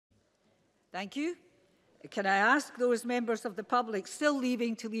Thank you. Can I ask those members of the public still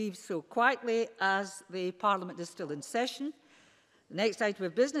leaving to leave so quietly as the Parliament is still in session? The next item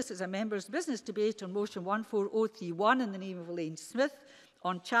of business is a members' business debate on motion 14031 in the name of Elaine Smith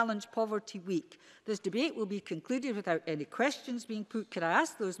on Challenge Poverty Week. This debate will be concluded without any questions being put. Can I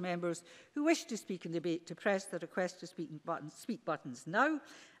ask those members who wish to speak in the debate to press the request to speak buttons now?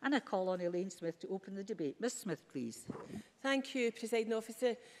 And I call on Elaine Smith to open the debate. Ms Smith, please. Thank you, Presiding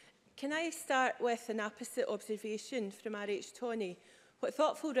Officer. Can I start with an opposite observation from R.H. Tawney? What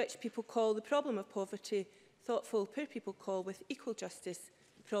thoughtful rich people call the problem of poverty, thoughtful poor people call with equal justice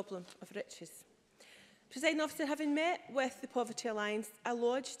the problem of riches. Presiding Officer, having met with the Poverty Alliance, I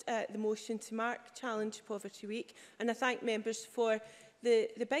lodged the motion to mark Challenge Poverty Week, and I thank members for the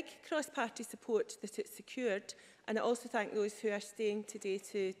big cross-party support that it secured, and I also thank those who are staying today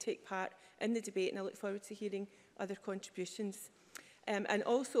to take part in the debate, and I look forward to hearing other contributions. And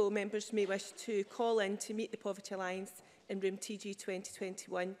also, members may wish to call in to meet the Poverty Alliance in room TG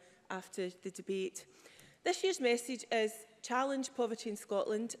 2021 after the debate. This year's message is Challenge Poverty in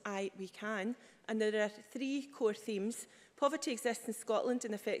Scotland, Aye We Can, and there are three core themes. Poverty exists in Scotland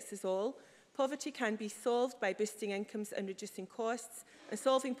and affects us all. Poverty can be solved by boosting incomes and reducing costs, and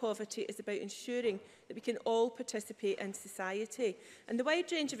solving poverty is about ensuring that we can all participate in society. And the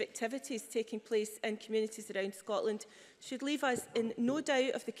wide range of activities taking place in communities around Scotland should leave us in no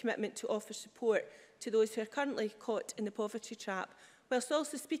doubt of the commitment to offer support to those who are currently caught in the poverty trap, whilst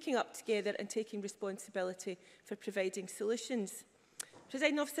also speaking up together and taking responsibility for providing solutions.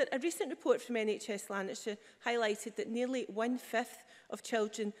 Presiding Officer, a recent report from NHS Lanarkshire highlighted that nearly 1/5 of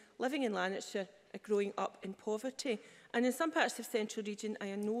children living in Lanarkshire are growing up in poverty. And in some parts of the Central Region,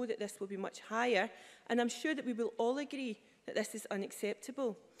 I know that this will be much higher, and I'm sure that we will all agree that this is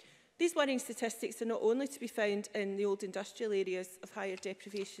unacceptable. These worrying statistics are not only to be found in the old industrial areas of higher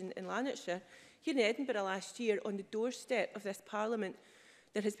deprivation in Lanarkshire. Here in Edinburgh last year, on the doorstep of this Parliament,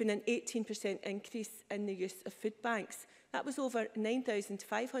 there has been an 18% increase in the use of food banks. That was over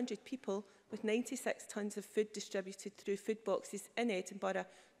 9,500 people with 96 tonnes of food distributed through food boxes in Edinburgh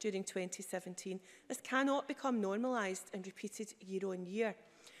during 2017. This cannot become normalised and repeated year on year.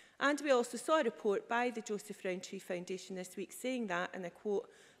 And we also saw a report by the Joseph Rowntree Foundation this week saying that, and I quote,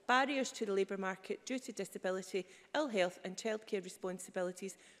 barriers to the labour market due to disability, ill health and childcare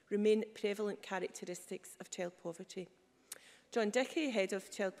responsibilities remain prevalent characteristics of child poverty. John Dickey, head of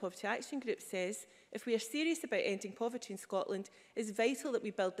Child Poverty Action Group, says, if we are serious about ending poverty in Scotland, it is vital that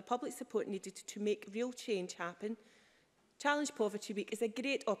we build the public support needed to make real change happen. Challenge Poverty Week is a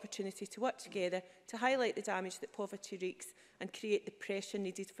great opportunity to work together to highlight the damage that poverty wreaks and create the pressure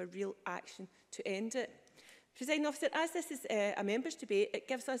needed for real action to end it. Presiding Officer, as this is a members' debate, it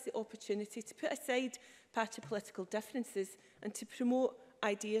gives us the opportunity to put aside party political differences and to promote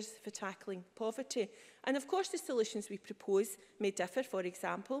ideas for tackling poverty. And of course the solutions we propose may differ. For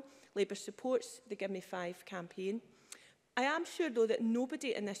example, Labour supports the Give Me 5 campaign. I am sure though that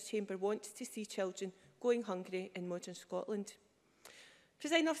nobody in this chamber wants to see children going hungry in modern Scotland.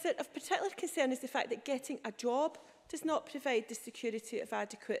 Presiding Officer, of particular concern is the fact that getting a job does not provide the security of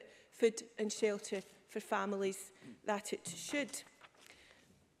adequate food and shelter for families that it should.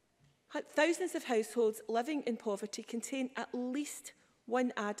 Thousands of households living in poverty contain at least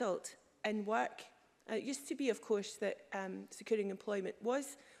one adult in work. It used to be, of course, that securing employment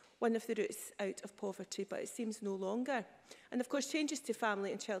was one of the routes out of poverty, but it seems no longer. And of course, changes to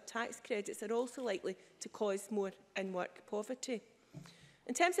family and child tax credits are also likely to cause more in-work poverty.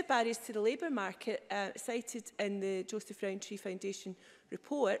 In terms of barriers to the labour market, cited in the Joseph Rowntree Foundation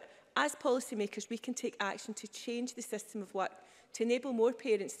report, as policymakers we can take action to change the system of work to enable more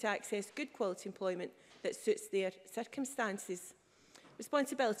parents to access good quality employment that suits their circumstances.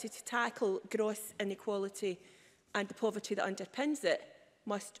 Responsibility to tackle gross inequality and the poverty that underpins it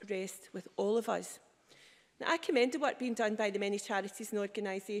must rest with all of us. Now, I commend the work being done by the many charities and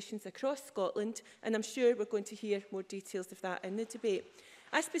organisations across Scotland, and I'm sure we're going to hear more details of that in the debate.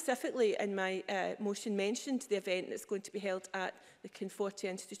 I specifically, in my motion, mentioned the event that's going to be held at the Conforti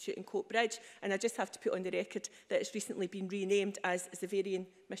Institute in Coatbridge, and I just have to put on the record that it's recently been renamed as Xaverian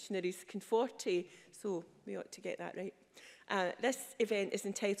Missionaries Conforti, so we ought to get that right. This event is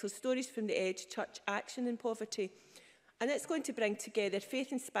entitled Stories from the Edge, Church Action in Poverty, and it's going to bring together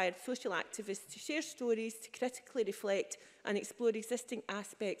faith-inspired social activists to share stories, to critically reflect and explore existing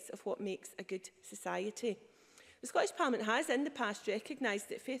aspects of what makes a good society. The Scottish Parliament has in the past recognised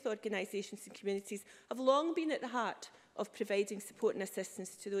that faith organisations and communities have long been at the heart of providing support and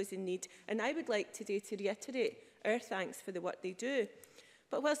assistance to those in need, and I would like today to reiterate our thanks for the work they do.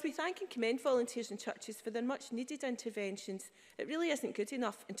 But whilst we thank and commend volunteers and churches for their much needed interventions, it really isn't good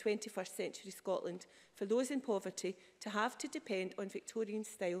enough in 21st century Scotland for those in poverty to have to depend on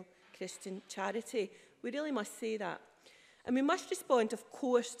Victorian-style Christian charity. We really must say that. And we must respond, of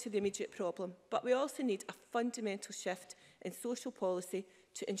course, to the immediate problem, but we also need a fundamental shift in social policy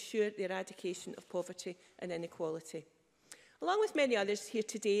to ensure the eradication of poverty and inequality. Along with many others here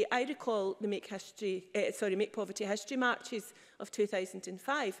today, I recall the Make Poverty History marches of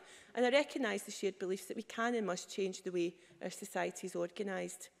 2005, and I recognise the shared beliefs that we can and must change the way our society is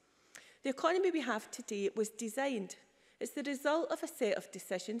organised. The economy we have today was designed. It's the result of a set of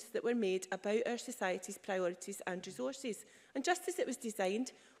decisions that were made about our society's priorities and resources. And just as it was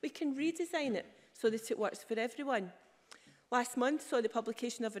designed, we can redesign it so that it works for everyone. Last month saw the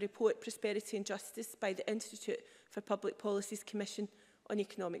publication of a report, Prosperity and Justice, by the Institute for Public Policy's Commission on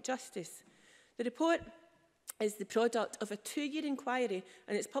Economic Justice. The report is the product of a 2-year inquiry,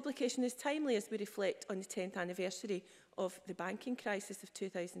 and its publication is timely as we reflect on the 10th anniversary of the banking crisis of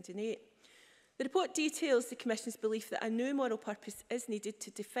 2008. The report details the Commission's belief that a new moral purpose is needed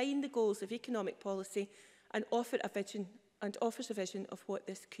to define the goals of economic policy and offers a vision of what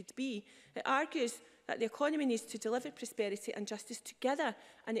this could be. It argues that the economy needs to deliver prosperity and justice together,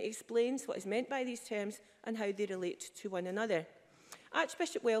 and it explains what is meant by these terms and how they relate to one another.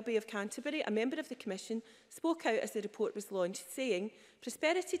 Archbishop Welby of Canterbury, a member of the Commission, spoke out as the report was launched, saying,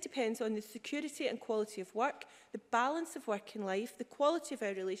 "Prosperity depends on the security and quality of work, the balance of work and life, the quality of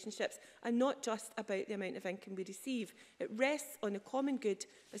our relationships, and not just about the amount of income we receive. It rests on the common good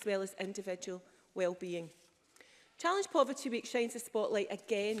as well as individual well-being." Challenge Poverty Week shines a spotlight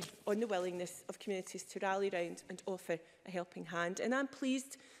again on the willingness of communities to rally round and offer a helping hand. And I'm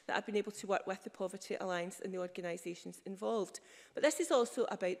pleased that I've been able to work with the Poverty Alliance and the organisations involved. But this is also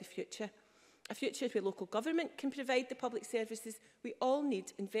about the future. A future where local government can provide the public services we all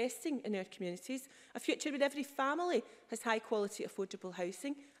need, investing in our communities. A future where every family has high quality affordable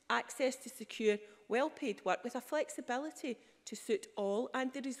housing, access to secure, well-paid work with a flexibility to suit all,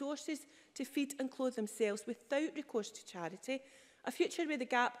 and the resources to feed and clothe themselves without recourse to charity. A future where the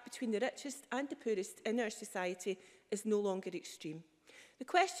gap between the richest and the poorest in our society is no longer extreme. The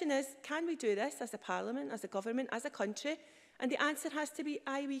question is, can we do this as a parliament, as a government, as a country? And the answer has to be,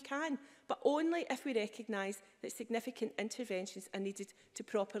 aye, we can, but only if we recognise that significant interventions are needed to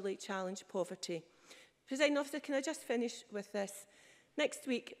properly challenge poverty. Presiding Officer, can I just finish with this? Next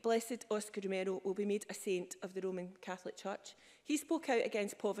week, Blessed Oscar Romero will be made a saint of the Roman Catholic Church. He spoke out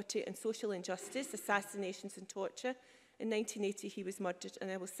against poverty and social injustice, assassinations and torture. In 1980, he was murdered,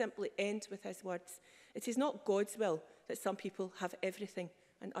 and I will simply end with his words. "It is not God's will that some people have everything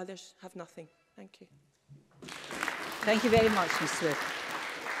and others have nothing." Thank you. Thank you very much, Ms Swift.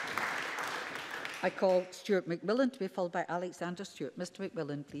 I call Stuart McMillan to be followed by Alexander Stewart. Mr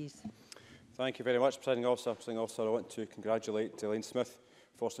McMillan, please. Thank you very much, Presiding Officer. Presiding Officer, I want to congratulate Elaine Smith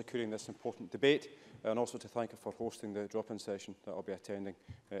for securing this important debate, and also to thank her for hosting the drop-in session that I'll be attending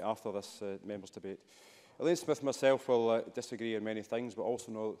after this members' debate. Elaine Smith and myself will disagree on many things, but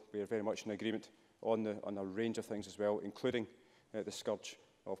also know we are very much in agreement on a range of things as well, including the scourge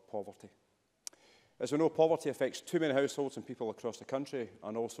of poverty. As we know, poverty affects too many households and people across the country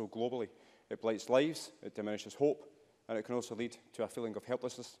and also globally. It blights lives, it diminishes hope, and it can also lead to a feeling of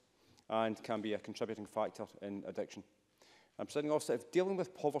helplessness and can be a contributing factor in addiction. And Presiding Officer, if dealing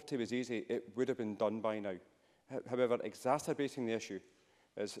with poverty was easy, it would have been done by now. However, exacerbating the issue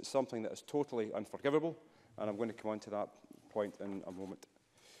is something that is totally unforgivable, and I'm going to come on to that point in a moment.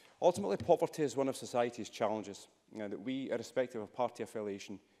 Ultimately, poverty is one of society's challenges that we, irrespective of party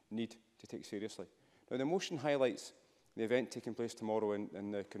affiliation, need to take seriously. Now, the motion highlights the event taking place tomorrow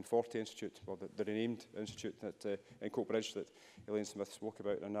in the Conforti Institute, or the renamed institute in Coatbridge that Elaine Smith spoke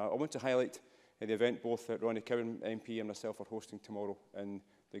about. And I want to highlight the event both that Ronnie Cowan MP and myself are hosting tomorrow in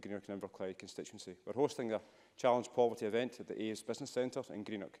the Greenock and Inverclyde constituency. We're hosting a Challenge Poverty event at the A's Business Centre in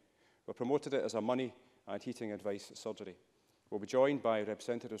Greenock. We've promoted it as a money and heating advice surgery. We'll be joined by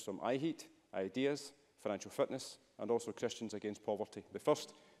representatives from iHeat, Ideas, Financial Fitness, and also Christians Against Poverty. The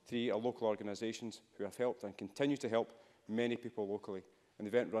first three are local organisations who have helped and continue to help many people locally. And the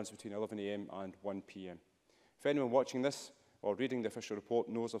event runs between 11 AM and 1 PM. If anyone watching this or reading the official report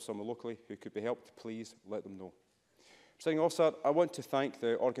knows of someone locally who could be helped, please let them know. Presiding Officer, I want to thank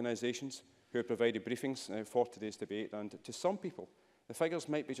the organisations who have provided briefings for today's debate. And to some people, the figures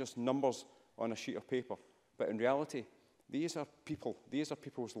might be just numbers on a sheet of paper, but in reality, these are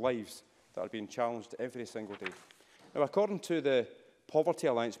people's lives that are being challenged every single day. Now, according to the Poverty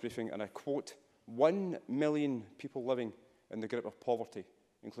Alliance briefing, and I quote, 1 million people living in the grip of poverty,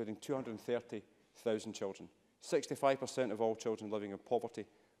 including 230,000 children. 65% of all children living in poverty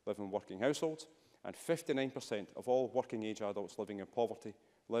live in working households, and 59% of all working-age adults living in poverty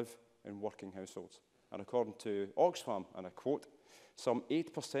live in working households. And according to Oxfam, and I quote, some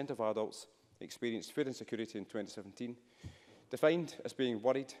 8% of adults experienced food insecurity in 2017, defined as being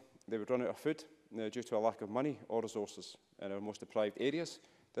worried they would run out of food due to a lack of money or resources. In our most deprived areas,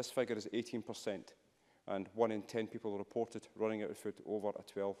 this figure is 18%, and 1 in 10 people are reported running out of food over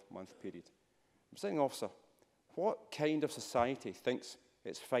a 12-month period. Presiding Officer, what kind of society thinks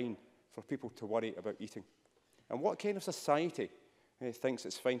it's fine for people to worry about eating? And what kind of society thinks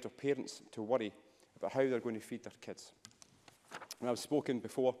it's fine for parents to worry about how they're going to feed their kids? And I've spoken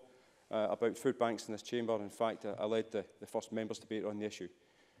before about food banks in this chamber. In fact, I led the first members' debate on the issue.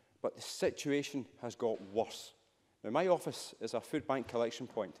 But the situation has got worse. Now, my office is a food bank collection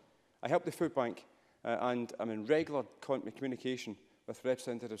point. I help the food bank and I'm in regular communication with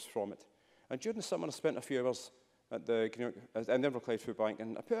representatives from it. And during the summer, I spent a few hours at the Inverclyde Food Bank,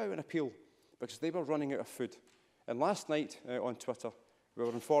 and I put out an appeal because they were running out of food. And last night on Twitter, we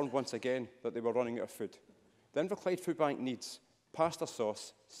were informed once again that they were running out of food. The Inverclyde Food Bank needs pasta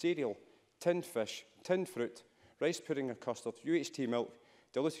sauce, cereal, tinned fish, tinned fruit, rice pudding or custard, UHT milk,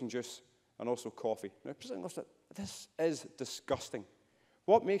 diluting juice, and also coffee. Now, President Officer, this is disgusting.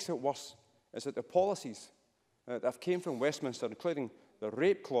 What makes it worse is that the policies that have came from Westminster, including the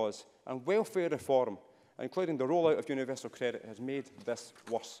rape clause and welfare reform, including the rollout of universal credit, has made this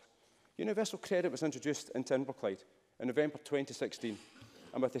worse. Universal credit was introduced into Inverclyde in November 2016,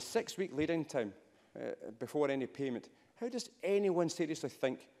 and with a 6-week lead-in time before any payment, how does anyone seriously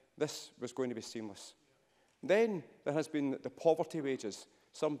think this was going to be seamless? Then there has been the poverty wages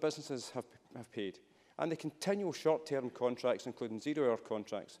some businesses have paid, and the continual short-term contracts, including zero-hour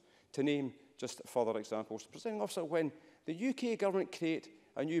contracts, to name just further examples. Presiding Officer, when the UK government create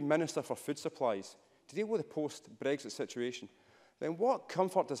a new Minister for Food Supplies to deal with the post-Brexit situation, then what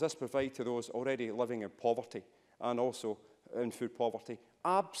comfort does this provide to those already living in poverty and also in food poverty?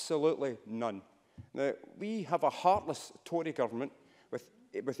 Absolutely none. Now, we have a heartless Tory government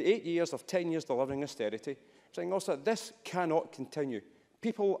with 8 years of 10 years delivering austerity, saying also this cannot continue.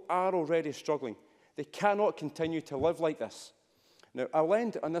 People are already struggling. They cannot continue to live like this. Now, I'll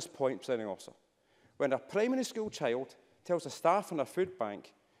end on this point, Presiding Officer. When a primary school child tells the staff in a food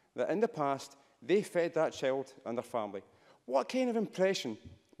bank that in the past they fed that child and their family, what kind of impression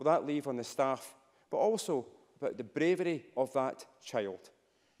will that leave on the staff, but also about the bravery of that child?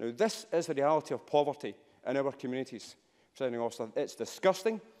 Now, this is the reality of poverty in our communities, Presiding Officer. It's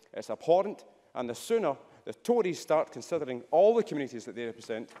disgusting, it's abhorrent, and the sooner the Tories start considering all the communities that they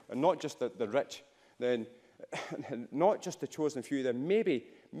represent, and not just the rich, then not just the chosen few, then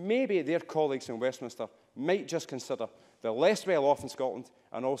maybe their colleagues in Westminster might just consider the less well-off in Scotland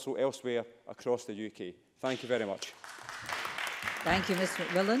and also elsewhere across the UK. Thank you very much. Thank you, Ms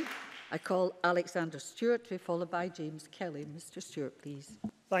McMillan. I call Alexander Stewart to be followed by James Kelly. Mr Stewart, please.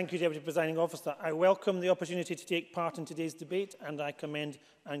 Thank you, Deputy Presiding Officer. I welcome the opportunity to take part in today's debate, and I commend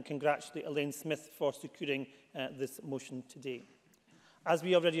and congratulate Elaine Smith for securing this motion today. As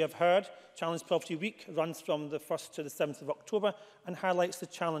we already have heard, Challenge Property Week runs from the 1st to the 7th of October and highlights the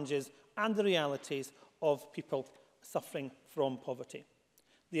challenges and the realities of people suffering from poverty.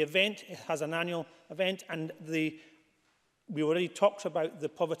 The event has an annual event, and we already talked about the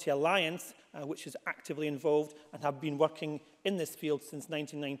Poverty Alliance, which is actively involved and have been working in this field since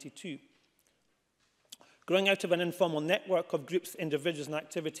 1992. Growing out of an informal network of groups, individuals and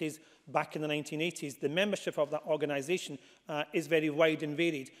activities back in the 1980s, the membership of that organisation is very wide and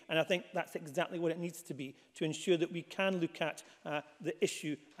varied. And I think that's exactly what it needs to be, to ensure that we can look at the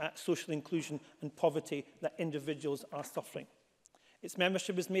issue social inclusion and poverty that individuals are suffering. Its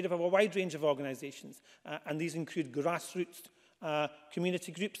membership is made up of a wide range of organisations, and these include grassroots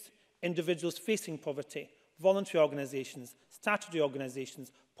community groups, individuals facing poverty, voluntary organisations, statutory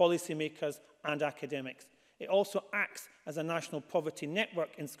organisations, policymakers and academics. It also acts as a national poverty network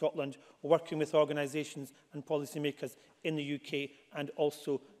in Scotland, working with organisations and policymakers in the UK and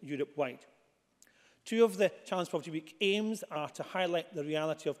also Europe-wide. Two of the Challenge Property Week aims are to highlight the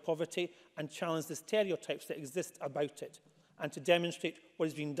reality of poverty and challenge the stereotypes that exist about it, and to demonstrate what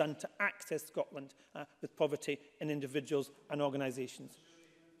is being done to access Scotland with poverty in individuals and organisations.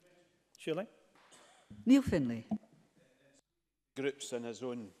 Shirley? Neil Finlay. Groups in his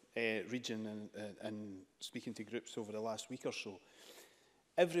own region and speaking to groups over the last week or so,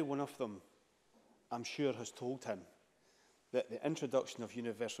 every one of them, I'm sure, has told him that the introduction of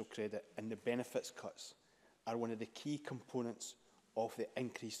universal credit and the benefits cuts are one of the key components of the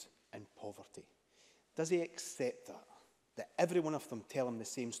increase in poverty. Does he accept that? That every one of them tell him the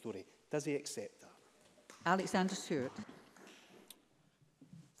same story? Does he accept that? Alexander Stewart.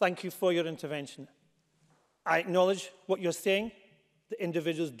 Thank you for your intervention. I acknowledge what you're saying, that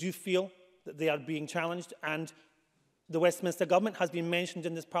individuals do feel that they are being challenged, and the Westminster Government has been mentioned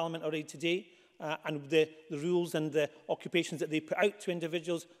in this Parliament already today, and the rules and the occupations that they put out to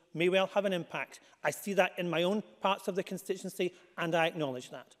individuals may well have an impact. I see that in my own parts of the constituency, and I acknowledge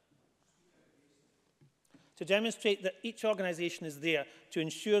that. To demonstrate that each organisation is there to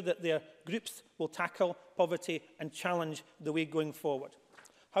ensure that their groups will tackle poverty and challenge the way going forward.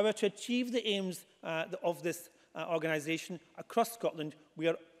 However, to achieve the aims of this organisation across Scotland,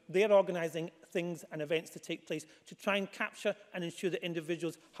 they are organising things and events to take place to try and capture and ensure that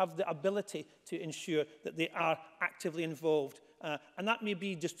individuals have the ability to ensure that they are actively involved. And that may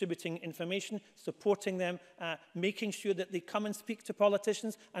be distributing information, supporting them, making sure that they come and speak to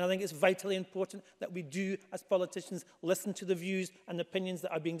politicians. And I think it's vitally important that we do, as politicians, listen to the views and opinions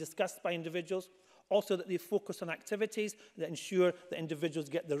that are being discussed by individuals. Also, that they focus on activities that ensure that individuals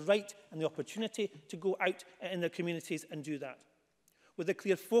get the right and the opportunity to go out in their communities and do that. With a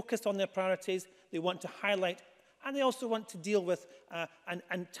clear focus on their priorities, they want to highlight, and they also want to deal with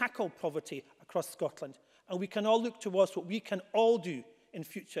and tackle poverty across Scotland. And we can all look towards what we can all do in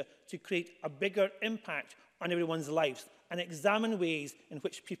future to create a bigger impact on everyone's lives and examine ways in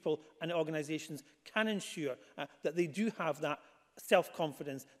which people and organisations can ensure that they do have that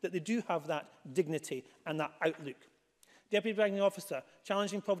self-confidence, that they do have that dignity and that outlook. Deputy Presiding Officer,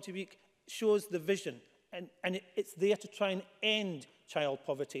 Challenging Poverty Week shows the vision, and it's there to try and end child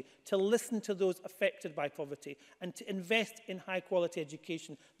poverty, to listen to those affected by poverty, and to invest in high-quality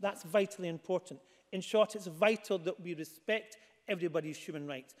education. That's vitally important. In short, it's vital that we respect everybody's human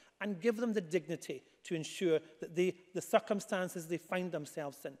rights and give them the dignity to ensure that the circumstances they find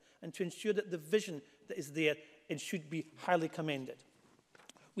themselves in, and to ensure that the vision that is there, it should be highly commended.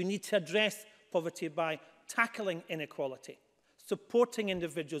 We need to address poverty by tackling inequality, supporting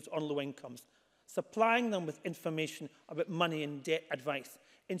individuals on low incomes, supplying them with information about money and debt advice,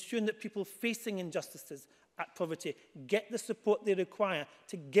 ensuring that people facing injustices at poverty get the support they require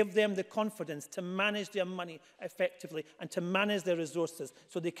to give them the confidence to manage their money effectively and to manage their resources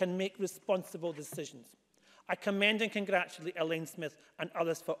so they can make responsible decisions. I commend and congratulate Elaine Smith and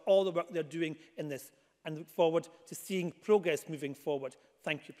others for all the work they're doing in this and look forward to seeing progress moving forward.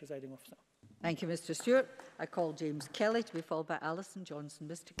 Thank you, Presiding Officer. Thank you, Mr Stewart. I call James Kelly to be followed by Alison Johnson.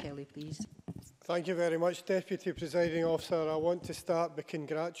 Mr Kelly, please. Thank you very much, Deputy Presiding Officer. I want to start by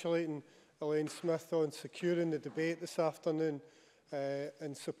congratulating Elaine Smith on securing the debate this afternoon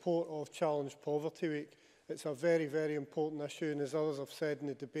in support of Challenge Poverty Week. It's a very, very important issue, and as others have said in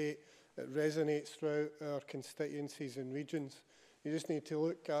the debate, it resonates throughout our constituencies and regions. You just need to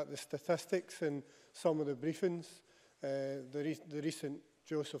look at the statistics in some of the briefings. The recent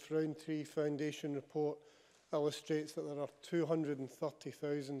Joseph Rowntree Foundation report illustrates that there are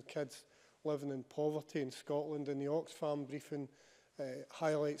 230,000 kids living in poverty in Scotland, and the Oxfam briefing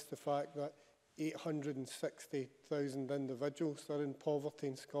highlights the fact that 860,000 individuals are in poverty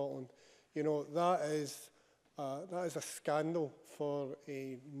in Scotland. You know, that is a scandal for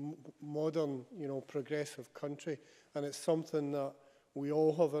a modern, progressive country, and it's something that we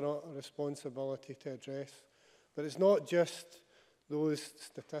all have a responsibility to address. But it's not just those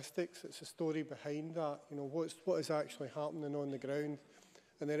statistics, it's a story behind that. You know, what is actually happening on the ground.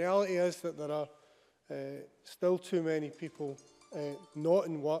 And the reality is that there are still too many people not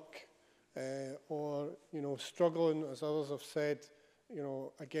in work or, struggling, as others have said,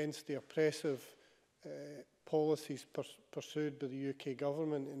 against the oppressive policies pursued by the UK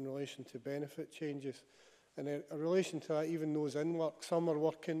government in relation to benefit changes. And in relation to that, even those in work, some are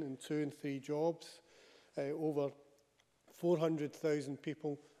working in 2 and 3 jobs. Over 400,000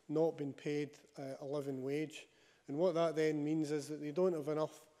 people not being paid a living wage. And what that then means is that they don't have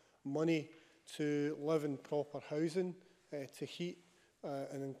enough money to live in proper housing, to heat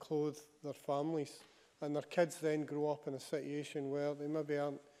and clothe their families. And their kids then grow up in a situation where they maybe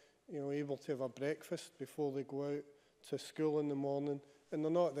aren't able to have a breakfast before they go out to school in the morning, and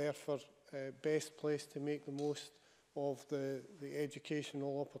they're not there for best place to make the most of the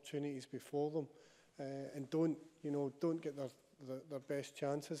educational opportunities before them, and don't get their best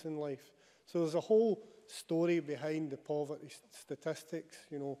chances in life. So there's a whole story behind the poverty statistics.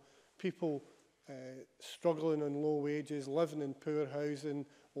 People struggling on low wages, living in poor housing,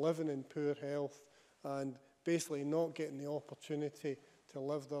 living in poor health, and basically not getting the opportunity to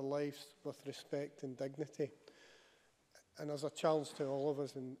live their lives with respect and dignity. And there's a challenge to all of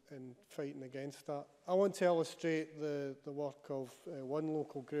us in fighting against that. I want to illustrate the work of one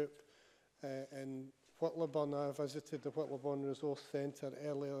local group in Whitlaburn. I visited the Whitlaburn Resource Centre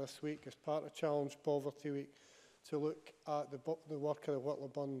earlier this week as part of Challenge Poverty Week to look at the work of the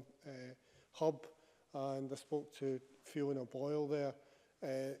Whitlaburn hub, and I spoke to Fiona Boyle there.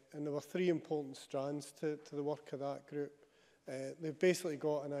 And there were three important strands to the work of that group. They've basically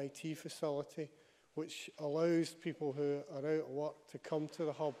got an IT facility which allows people who are out of work to come to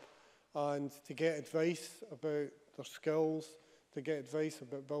the hub and to get advice about their skills, to get advice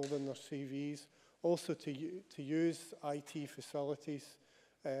about building their CVs, also to use IT facilities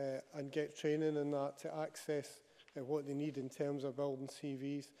and get training in that to access what they need in terms of building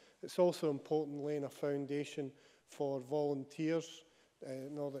CVs. It's also important laying a foundation for volunteers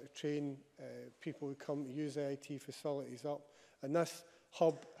in order to train people who come to use the IT facilities up. And this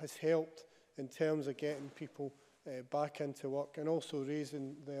hub has helped in terms of getting people back into work and also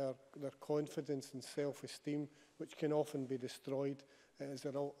raising their confidence and self-esteem, which can often be destroyed as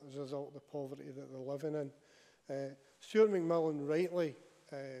a result of the poverty that they're living in. Stuart McMillan rightly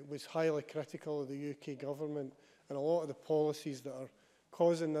was highly critical of the UK government, and a lot of the policies that are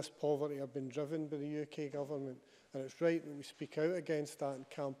causing this poverty have been driven by the UK government. And it's right that we speak out against that and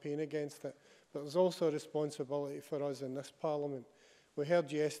campaign against it. But there's also a responsibility for us in this Parliament. We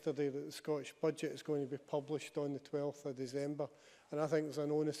heard yesterday that the Scottish budget is going to be published on the 12th of December. And I think there's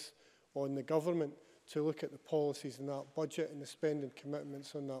an onus on the government to look at the policies in that budget and the spending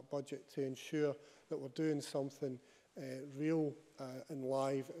commitments on that budget to ensure that we're doing something real and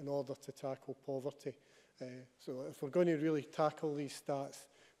live in order to tackle poverty. So if we're going to really tackle these stats,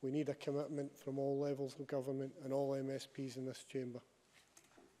 we need a commitment from all levels of government and all MSPs in this chamber.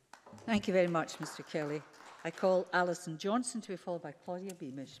 Thank you very much, Mr Kelly. I call Alison Johnson to be followed by Claudia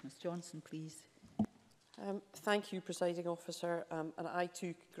Beamish. Ms Johnson, please. Thank you, Presiding Officer, and I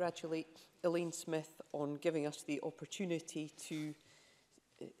too congratulate Elaine Smith on giving us the opportunity to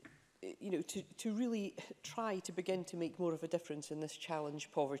to really try to begin to make more of a difference in this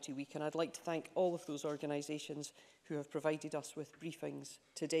Challenge Poverty Week. And I'd like to thank all of those organisations who have provided us with briefings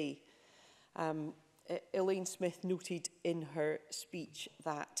today. Elaine Smith noted in her speech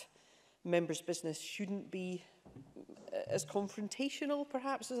that members' business shouldn't be as confrontational,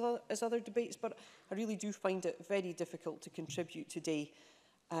 perhaps, as other debates, but I really do find it very difficult to contribute today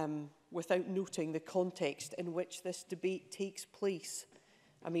without noting the context in which this debate takes place.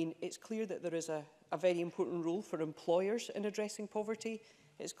 I mean, it's clear that there is a very important role for employers in addressing poverty.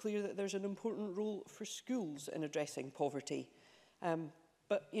 It's clear that there's an important role for schools in addressing poverty.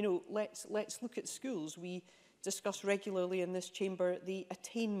 But, you know, let's look at schools. We discuss regularly in this chamber the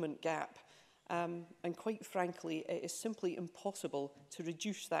attainment gap. And quite frankly, it is simply impossible to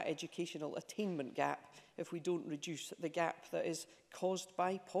reduce that educational attainment gap if we don't reduce the gap that is caused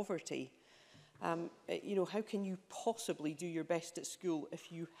by poverty. You know, how can you possibly do your best at school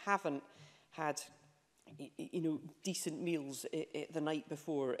if you haven't had, you know, decent meals the night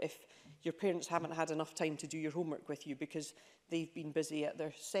before, if your parents haven't had enough time to do your homework with you because they've been busy at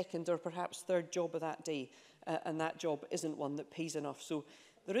their second or perhaps third job of that day, and that job isn't one that pays enough. So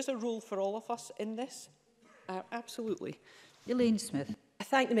there is a role for all of us in this, absolutely. Elaine Smith. I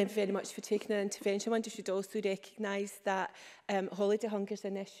thank the member very much for taking an intervention. I wonder if you should also recognise that holiday hunger is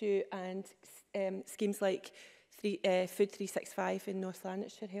an issue, and schemes like Food 365 in North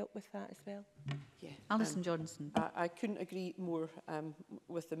Lanarkshire help with that as well. Yeah, Alison Johnson. I couldn't agree more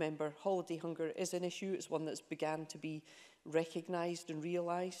with the member. Holiday hunger is an issue. It's one that's began to be recognised and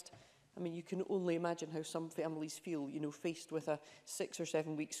realised. I mean, you can only imagine how some families feel, you know, faced with a 6 or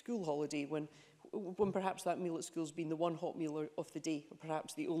 7 week school holiday when perhaps that meal at school's been the one hot meal of the day, or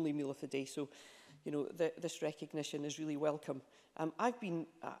perhaps the only meal of the day. So, you know, this recognition is really welcome.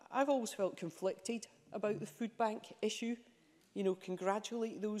 I've always felt conflicted about the food bank issue. You know,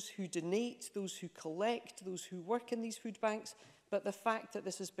 congratulate those who donate, those who collect, those who work in these food banks. But the fact that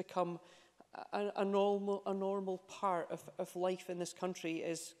this has become a normal part of life in this country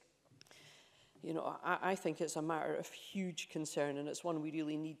is, you know, I think it's a matter of huge concern, and it's one we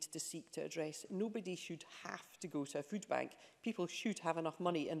really need to seek to address. Nobody should have to go to a food bank. People should have enough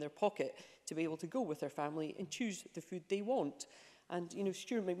money in their pocket to be able to go with their family and choose the food they want. And, you know,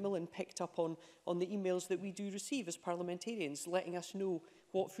 Stuart McMillan picked up on the emails that we do receive as parliamentarians, letting us know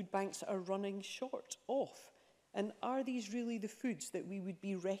what food banks are running short of. And are these really the foods that we would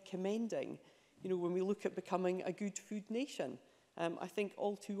be recommending, you know, when we look at becoming a good food nation? I think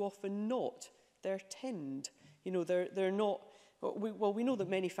all too often not. They're tinned. You know, they're not. Well, we know that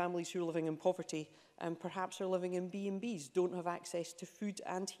many families who are living in poverty and perhaps are living in B&Bs don't have access to food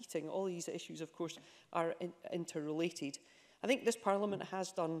and heating. All these issues, of course, are interrelated. I think this Parliament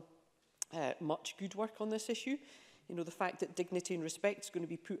has done much good work on this issue. You know, the fact that dignity and respect is going to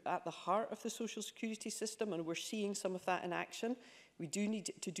be put at the heart of the social security system, and we're seeing some of that in action. We do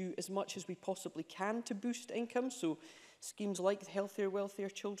need to do as much as we possibly can to boost income, so schemes like Healthier, Wealthier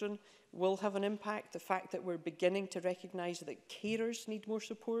Children will have an impact. The fact that we're beginning to recognise that carers need more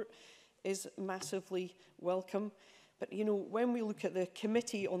support is massively welcome. But, you know, when we look at the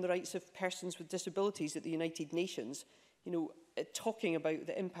Committee on the Rights of Persons with Disabilities at the United Nations, you know, talking about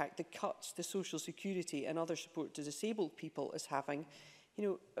the impact the cuts to social security and other support to disabled people is having, you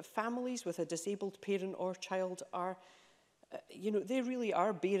know, families with a disabled parent or child are, you know, they really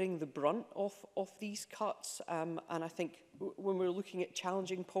are bearing the brunt of these cuts. And I think when we're looking at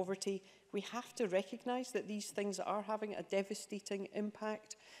challenging poverty, we have to recognise that these things are having a devastating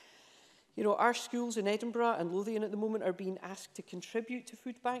impact. You know, our schools in Edinburgh and Lothian at the moment are being asked to contribute to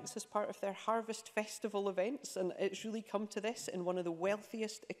food banks as part of their Harvest Festival events, and it's really come to this in one of the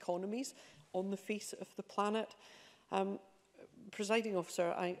wealthiest economies on the face of the planet. Presiding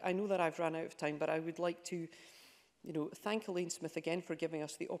officer, I know that I've run out of time, but I would like to, you know, thank Elaine Smith again for giving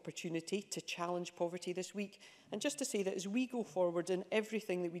us the opportunity to challenge poverty this week, and just to say that as we go forward in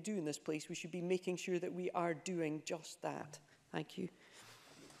everything that we do in this place, we should be making sure that we are doing just that. Thank you.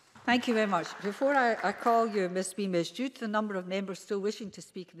 Thank you very much. Before I call you, Ms Beamish, due to the number of members still wishing to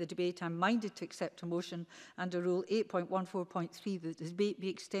speak in the debate, I'm minded to accept a motion under Rule 8.14.3 that the debate be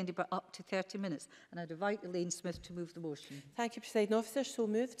extended by up to 30 minutes. And I'd invite Elaine Smith to move the motion. Thank you, Presiding Officer. So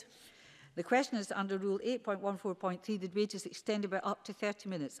moved. The question is under Rule 8.14.3, the debate is extended by up to 30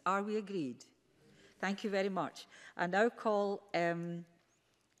 minutes. Are we agreed? Thank you very much. I now call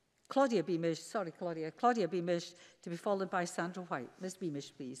Claudia Beamish to be followed by Sandra White. Ms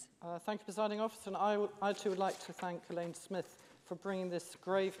Beamish, please. Thank you, Presiding Officer. And I too would like to thank Elaine Smith for bringing this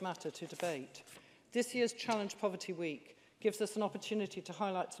grave matter to debate. This year's Challenge Poverty Week gives us an opportunity to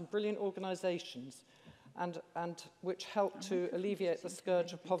highlight some brilliant organisations and which help to alleviate the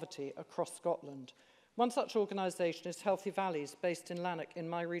scourge of poverty across Scotland. One such organisation is Healthy Valleys, based in Lanark in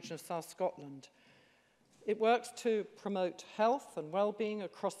my region of South Scotland. It works to promote health and well-being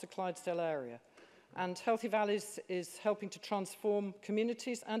across the Clydesdale area. And Healthy Valleys is helping to transform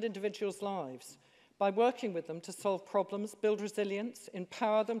communities and individuals' lives by working with them to solve problems, build resilience,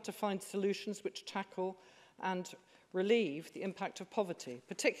 empower them to find solutions which tackle and relieve the impact of poverty,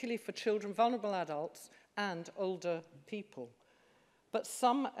 particularly for children, vulnerable adults and older people. But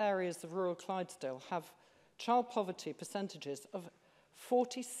some areas of rural Clydesdale have child poverty percentages of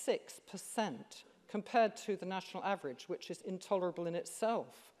 46%, compared to the national average, which is intolerable in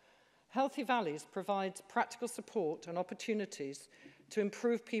itself. Healthy Valleys provides practical support and opportunities to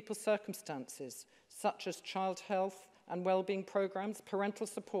improve people's circumstances, such as child health and wellbeing programs, parental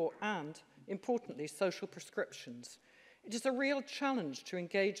support, and, importantly, social prescriptions. It is a real challenge to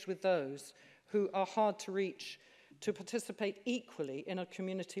engage with those who are hard to reach, to participate equally in a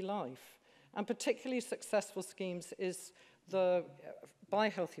community life. And particularly successful schemes is by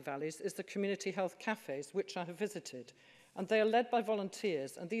Healthy Valleys is the community health cafes, which I have visited. And they are led by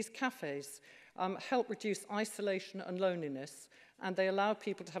volunteers, and these cafes help reduce isolation and loneliness, and they allow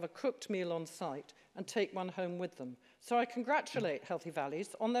people to have a cooked meal on site and take one home with them. So I congratulate Healthy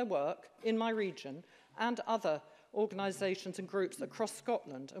Valleys on their work in my region and other organisations and groups across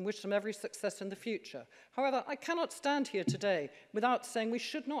Scotland and wish them every success in the future. However, I cannot stand here today without saying we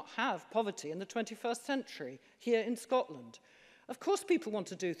should not have poverty in the 21st century here in Scotland. Of course, people want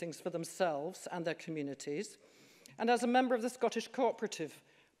to do things for themselves and their communities. And as a member of the Scottish Cooperative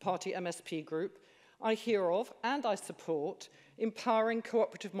Party MSP group, I hear of and I support empowering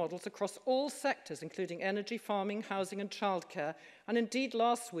cooperative models across all sectors, including energy, farming, housing and childcare. And indeed,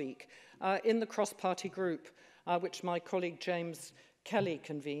 last week, in the cross-party group, which my colleague James Kelly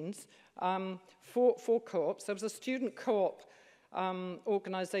convenes, for co-ops, there was a student co-op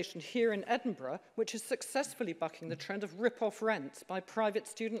organisation here in Edinburgh, which is successfully bucking the trend of rip-off rents by private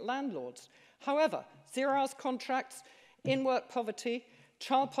student landlords. However, zero-hours contracts, in-work poverty,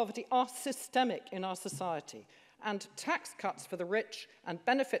 child poverty are systemic in our society, and tax cuts for the rich and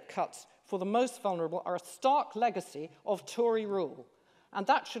benefit cuts for the most vulnerable are a stark legacy of Tory rule, and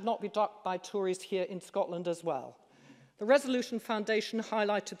that should not be ducked by Tories here in Scotland as well. The Resolution Foundation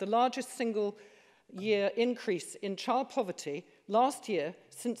highlighted the largest single-year increase in child poverty last year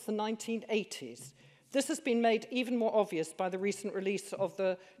since the 1980s. This has been made even more obvious by the recent release of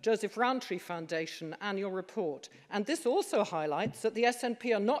the Joseph Rowntree Foundation annual report. And this also highlights that the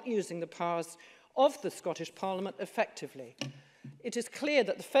SNP are not using the powers of the Scottish Parliament effectively. It is clear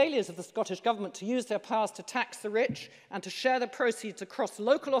that the failures of the Scottish Government to use their powers to tax the rich and to share the proceeds across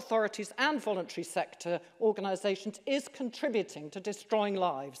local authorities and voluntary sector organisations is contributing to destroying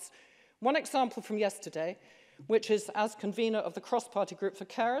lives. One example from yesterday, which is, as convener of the cross-party group for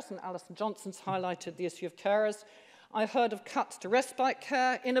carers, and Alison Johnson's highlighted the issue of carers. I heard of cuts to respite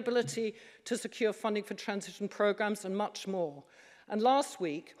care, inability to secure funding for transition programmes, and much more. And last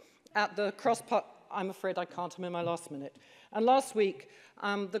week, at the cross-party... I'm afraid I can't, I'm in my last minute. And last week,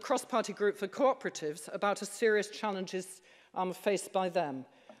 the cross-party group for cooperatives about a serious challenges faced by them.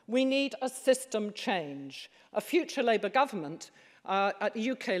 We need a system change. A future Labour government at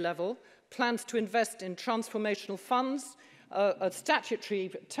the UK level plans to invest in transformational funds, a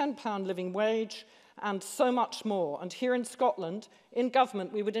statutory £10 living wage, and so much more. And here in Scotland, in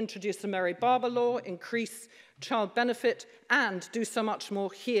government, we would introduce the Mary Barber law, increase child benefit, and do so much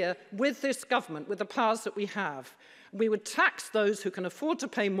more here with this government, with the powers that we have. We would tax those who can afford to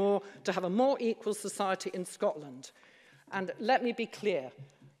pay more to have a more equal society in Scotland. And let me be clear,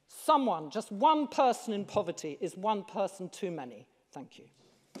 someone, just one person in poverty is one person too many. Thank you.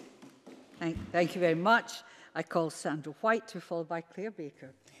 Thank you very much. I call Sandra White to be followed by Claire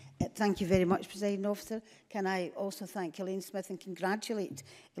Baker. Thank you very much, Presiding Officer. Can I also thank Elaine Smith and congratulate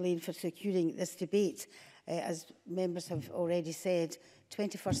Elaine for securing this debate. As members have already said,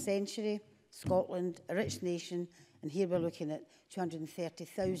 21st century, Scotland, a rich nation, and here we're looking at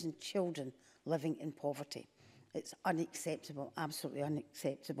 230,000 children living in poverty. It's unacceptable, absolutely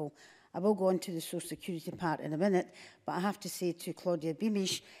unacceptable. I will go on to the social security part in a minute, but I have to say to Claudia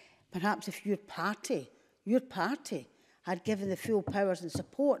Beamish, perhaps if your party had given the full powers and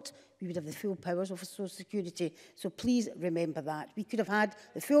support, we would have the full powers of social security. So please remember that. We could have had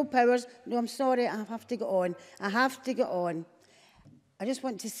the full powers. No, I'm sorry, I have to go on. I just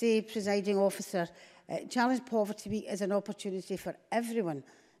want to say, Presiding Officer, Challenge Poverty Week is an opportunity for everyone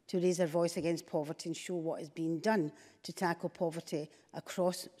to raise their voice against poverty and show what is being done to tackle poverty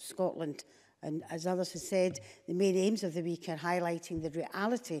across Scotland. And as others have said, the main aims of the week are highlighting the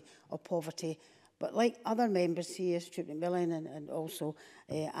reality of poverty. But like other members here, Stuart McMillan and also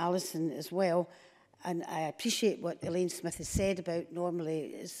Alison as well, and I appreciate what Elaine Smith has said about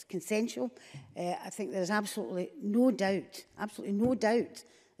normally it's consensual. I think there's absolutely no doubt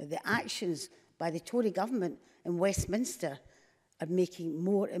that the actions by the Tory government in Westminster are making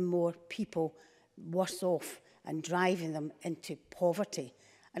more and more people worse off and driving them into poverty.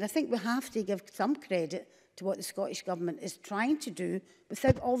 And I think we have to give some credit to what the Scottish Government is trying to do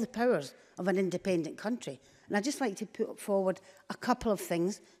without all the powers of an independent country. And I'd just like to put forward a couple of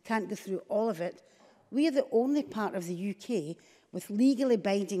things, can't go through all of it. We are the only part of the UK with legally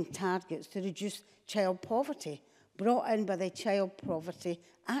binding targets to reduce child poverty, brought in by the Child Poverty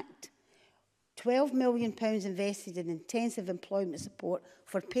Act. £12 million invested in intensive employment support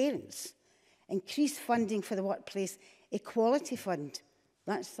for parents. Increased funding for the Workplace Equality Fund,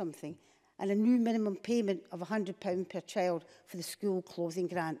 that's something. And a new minimum payment of £100 per child for the school clothing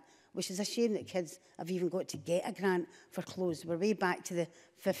grant, which is a shame that kids have even got to get a grant for clothes. We're way back to the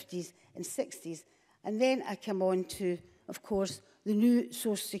 50s and 60s. And then I come on to, of course, the new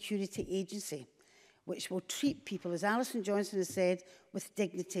Social Security Agency, which will treat people, as Alison Johnson has said, with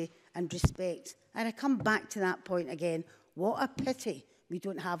dignity and respect. And I come back to that point again. What a pity we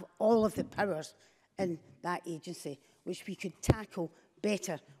don't have all of the powers in that agency, which we could tackle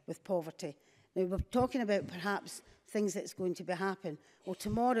better with poverty. Now, we're talking about perhaps things that's going to be happen. Well,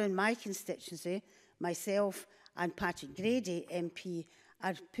 tomorrow in my constituency, myself and Patrick Grady, MP,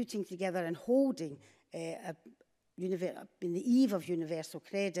 are putting together and holding in the eve of universal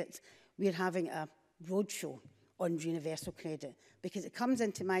credit. We're having a roadshow on universal credit because it comes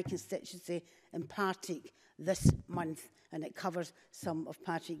into my constituency in Partick this month and it covers some of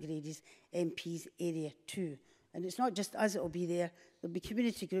Patrick Grady's MP's area too. And it's not just us that will be there, there'll be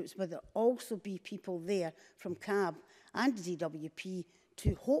community groups, but there'll also be people there from CAB and the DWP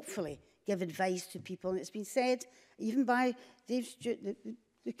to hopefully give advice to people. And it's been said, even by Dave Stewart,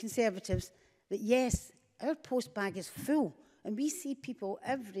 the Conservatives, that yes, our post bag is full. And we see people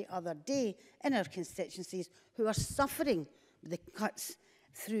every other day in our constituencies who are suffering the cuts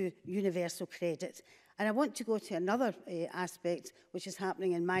through universal credit. And I want to go to another aspect which is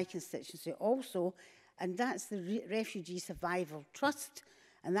happening in my constituency also, and that's the Refugee Survival Trust.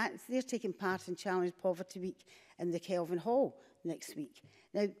 And they're taking part in Challenge Poverty Week in the Kelvin Hall next week.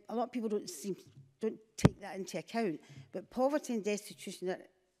 Now, a lot of people don't take that into account, but poverty and destitution are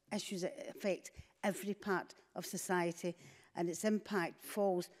issues that affect every part of society, and its impact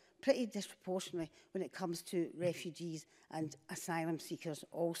falls pretty disproportionately when it comes to refugees and asylum seekers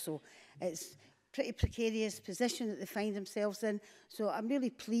also. It's pretty precarious position that they find themselves in. So I'm really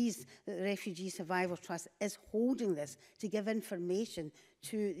pleased that the Refugee Survival Trust is holding this to give information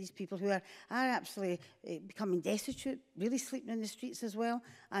to these people who are absolutely becoming destitute, really sleeping in the streets as well,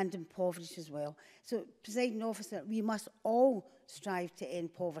 and impoverished as well. So, Presiding Officer, we must all strive to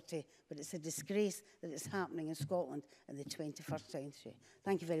end poverty, but it's a disgrace that it's happening in Scotland in the 21st century.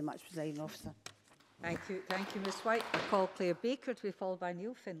 Thank you very much, Presiding Officer. Thank you, Ms White. I call Claire Baker to be followed by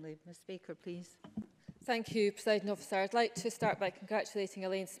Neil Findlay. Ms Baker, please. Thank you, Presiding Officer. I'd like to start by congratulating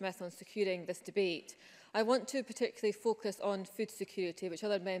Elaine Smith on securing this debate. I want to particularly focus on food security, which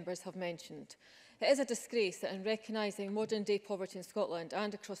other members have mentioned. It is a disgrace that in recognising modern-day poverty in Scotland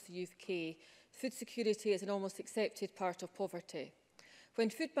and across the UK, food security is an almost accepted part of poverty. When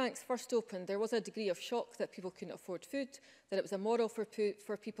food banks first opened, there was a degree of shock that people couldn't afford food, that it was immoral for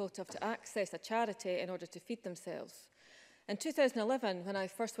people to have to access a charity in order to feed themselves. In 2011, when I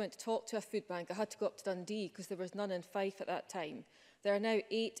first went to talk to a food bank, I had to go up to Dundee because there was none in Fife at that time. There are now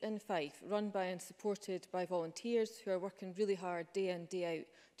 8 in Fife, run by and supported by volunteers who are working really hard day in, day out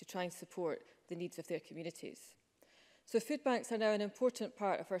to try and support the needs of their communities. So food banks are now an important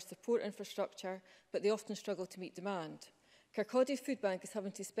part of our support infrastructure, but they often struggle to meet demand. Kirkcaldy Food Bank is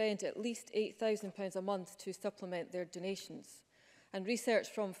having to spend at least £8,000 a month to supplement their donations. And research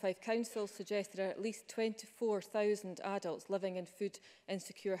from Fife Council suggests there are at least 24,000 adults living in food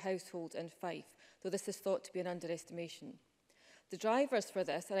insecure households in Fife, though this is thought to be an underestimation. The drivers for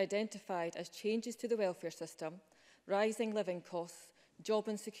this are identified as changes to the welfare system, rising living costs, job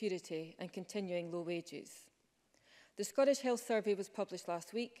insecurity and continuing low wages. The Scottish Health Survey was published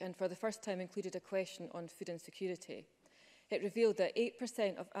last week and for the first time included a question on food insecurity. It revealed that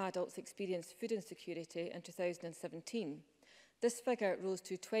 8% of adults experienced food insecurity in 2017. This figure rose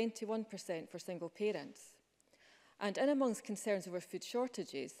to 21% for single parents. And in amongst concerns over food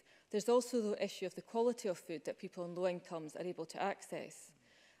shortages, there's also the issue of the quality of food that people on low incomes are able to access.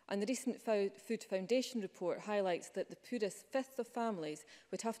 And the recent Food Foundation report highlights that the poorest fifth of families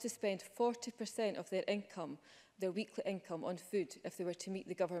would have to spend 40% of their income, their weekly income, on food if they were to meet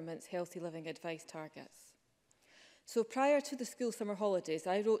the government's healthy living advice targets. So prior to the school summer holidays,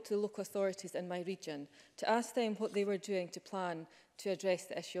 I wrote to the local authorities in my region to ask them what they were doing to plan to address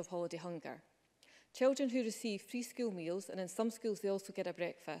the issue of holiday hunger. Children who receive free school meals, and in some schools they also get a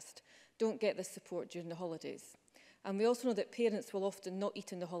breakfast, don't get this support during the holidays. And we also know that parents will often not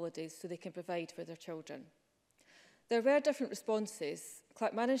eat in the holidays so they can provide for their children. There were different responses.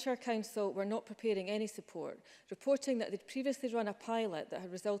 Clackmannanshire Council were not preparing any support, reporting that they'd previously run a pilot that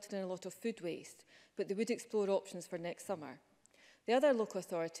had resulted in a lot of food waste, but they would explore options for next summer. The other local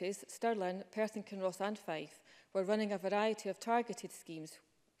authorities, Stirling, Perth and Kinross and Fife, were running a variety of targeted schemes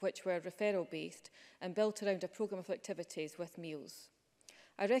which were referral-based and built around a programme of activities with meals.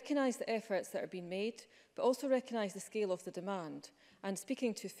 I recognise the efforts that are being made, but also recognise the scale of the demand. And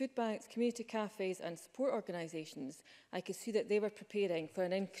speaking to food banks, community cafes and support organisations, I could see that they were preparing for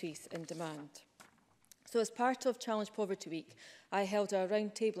an increase in demand. So as part of Challenge Poverty Week, I held a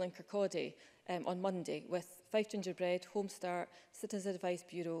round table in Kirkcaldy on Monday with Fife Gingerbread, Home Start, Citizens Advice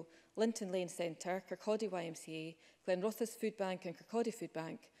Bureau, Linton Lane Centre, Kirkcaldy YMCA, Glenrothes Food Bank and Kirkcaldy Food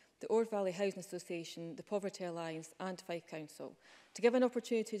Bank, the Ore Valley Housing Association, the Poverty Alliance and Fife Council, to give an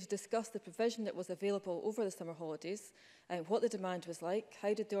opportunity to discuss the provision that was available over the summer holidays, what the demand was like,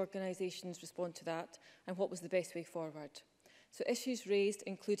 how did the organisations respond to that, and what was the best way forward. So issues raised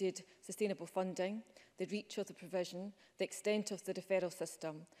included sustainable funding, the reach of the provision, the extent of the referral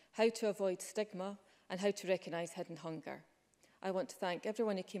system, how to avoid stigma, and how to recognise hidden hunger. I want to thank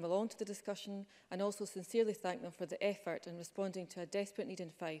everyone who came along to the discussion and also sincerely thank them for the effort in responding to a desperate need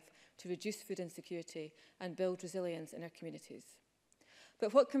in Fife to reduce food insecurity and build resilience in our communities.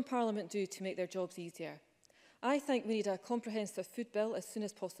 But what can Parliament do to make their jobs easier? I think we need a comprehensive food bill as soon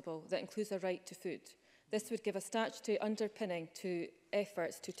as possible that includes a right to food. This would give a statutory underpinning to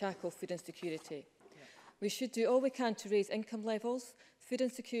efforts to tackle food insecurity. We should do all we can to raise income levels. Food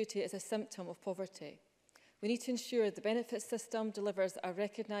insecurity is a symptom of poverty. We need to ensure the benefits system delivers a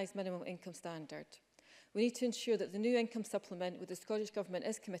recognised minimum income standard. We need to ensure that the new income supplement which the Scottish Government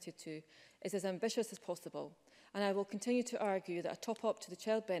is committed to is as ambitious as possible. And I will continue to argue that a top-up to the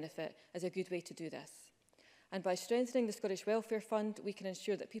child benefit is a good way to do this. And by strengthening the Scottish Welfare Fund, we can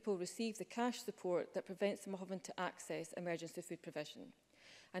ensure that people receive the cash support that prevents them having to access emergency food provision.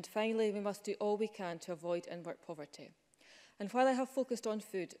 And finally, we must do all we can to avoid in-work poverty. And while I have focused on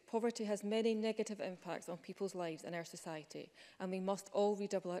food, poverty has many negative impacts on people's lives and our society, and we must all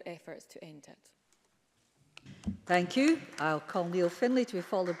redouble our efforts to end it. Thank you. I'll call Neil Findlay to be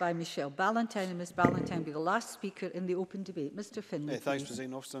followed by Michelle Ballantyne, and Ms Ballantyne will be the last speaker in the open debate. Mr Findlay, Thanks,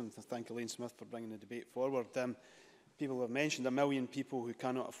 President Officer, and thank Elaine Smith for bringing the debate forward. People have mentioned 1 million people who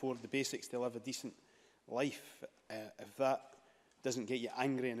cannot afford the basics to live a decent life. If that doesn't get you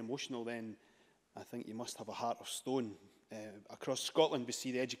angry and emotional, then I think you must have a heart of stone. Across Scotland, we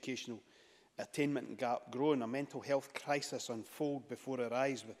see the educational attainment gap growing, a mental health crisis unfold before our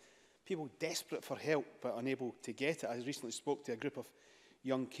eyes, with people desperate for help but unable to get it. I recently spoke to a group of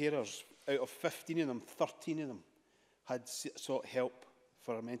young carers. Out of 15 of them, 13 of them had sought help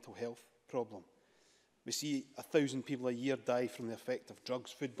for a mental health problem. We see 1,000 people a year die from the effect of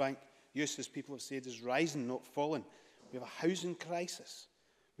drugs. Food bank use, as people have said, is rising, not falling. We have a housing crisis,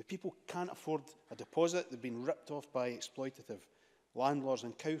 where people can't afford a deposit. They've been ripped off by exploitative landlords,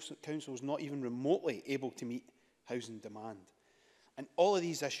 and councils not even remotely able to meet housing demand. And all of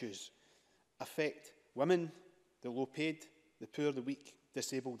these issues affect women, the low paid, the poor, the weak,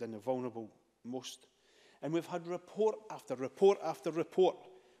 disabled and the vulnerable most. And we've had report after report after report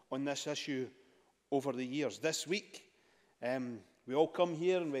on this issue over the years. This week, we all come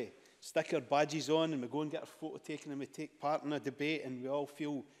here and we stick our badges on and we go and get our photo taken and we take part in a debate, and we all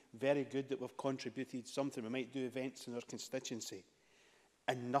feel very good that we've contributed something. We might do events in our constituency,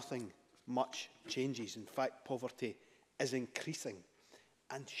 and nothing much changes. In fact, poverty is increasing,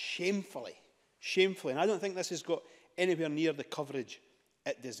 and shamefully, and I don't think this has got anywhere near the coverage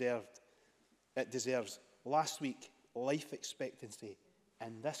it deserves. Last week, life expectancy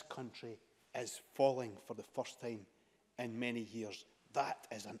in this country is falling for the first time in many years. That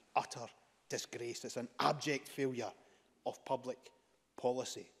is an utter disgrace. It's an abject failure of public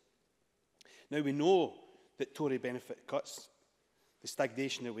policy. Now, we know that Tory benefit cuts, the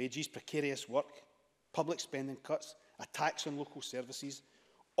stagnation of wages, precarious work, public spending cuts, a tax on local services,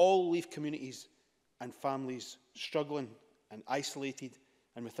 all leave communities and families struggling and isolated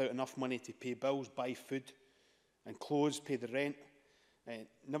and without enough money to pay bills, buy food and clothes, pay the rent,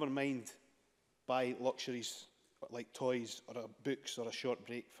 never mind buy luxuries like toys or books or a short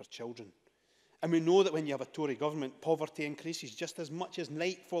break for children. And we know that when you have a Tory government, poverty increases just as much as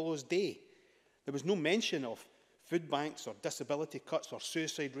night follows day. There was no mention of food banks or disability cuts or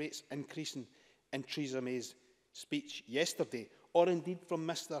suicide rates increasing in Theresa May's speech yesterday, or indeed from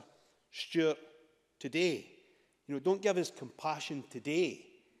Mr Stewart today. You know, don't give us compassion today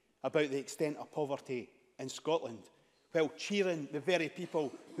about the extent of poverty in Scotland, while cheering the very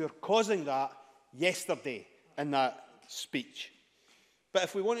people who are causing that yesterday in that speech. But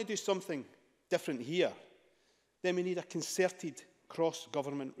if we want to do something different here, then we need a concerted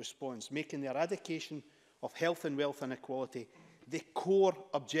cross-government response, making the eradication of health and wealth inequality the core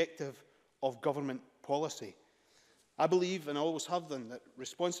objective of government policy. I believe, and I always have done, that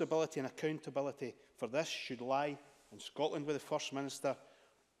responsibility and accountability for this should lie in Scotland with the First Minister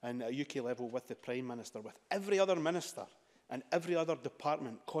and at UK level with the Prime Minister, with every other minister and every other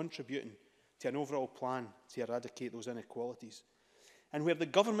department contributing to an overall plan to eradicate those inequalities. And where the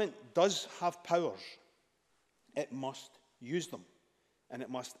government does have powers, it must use them and it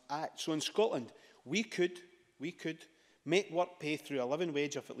must act. So in Scotland, we could make work pay through a living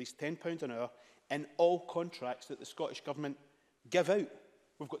wage of at least £10 an hour in all contracts that the Scottish Government give out.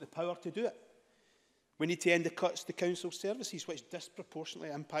 We've got the power to do it. We need to end the cuts to council services, which disproportionately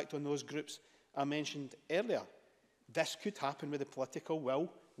impact on those groups I mentioned earlier. This could happen with the political will.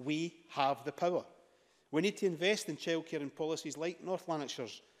 We have the power. We need to invest in childcare and policies like North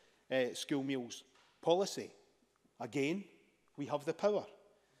Lanarkshire's school meals policy. Again, we have the power.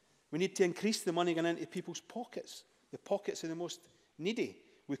 We need to increase the money going into people's pockets, the pockets of the most needy.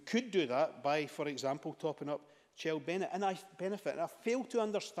 We could do that by, for example, topping up child benefit. And I fail to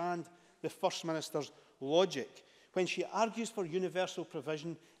understand the First Minister's logic when she argues for universal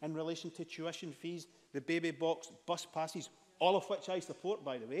provision in relation to tuition fees, the baby box, bus passes, all of which I support,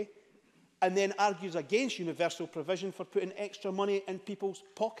 by the way, and then argues against universal provision for putting extra money in people's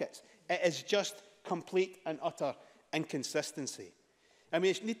pockets. It is just complete and utter inconsistency. And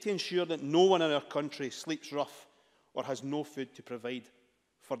we need to ensure that no one in our country sleeps rough or has no food to provide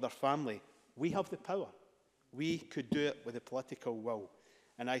for their family. We have the power. We could do it with the political will.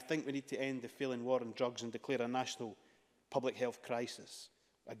 And I think we need to end the failing war on drugs and declare a national public health crisis.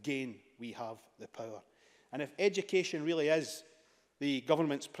 Again, we have the power. And if education really is the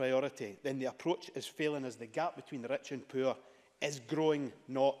government's priority, then the approach is failing as the gap between the rich and poor is growing,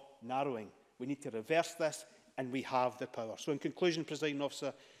 not narrowing. We need to reverse this, and we have the power. So in conclusion, Presiding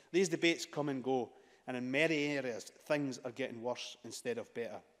Officer, these debates come and go, and in many areas, things are getting worse instead of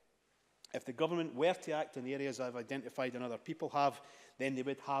better. If the government were to act in the areas I've identified and other people have, then they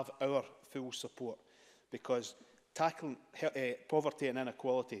would have our full support. because tackling poverty and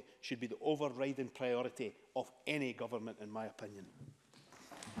inequality should be the overriding priority of any government, in my opinion.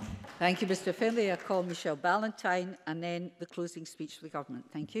 Thank you, Mr Finlay. I call Michelle Ballantyne and then the closing speech for the government.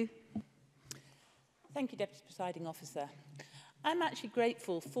 Thank you. Thank you, Deputy Presiding Officer. I'm actually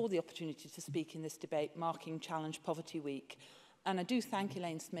grateful for the opportunity to speak in this debate marking Challenge Poverty Week. And I do thank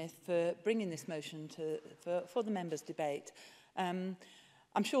Elaine Smith for bringing this motion for the members' debate.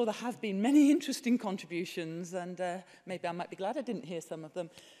 I'm sure there have been many interesting contributions, and maybe I might be glad I didn't hear some of them.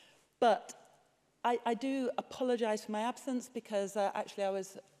 But I do apologise for my absence because actually I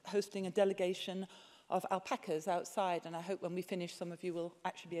was hosting a delegation of alpacas outside, and I hope when we finish some of you will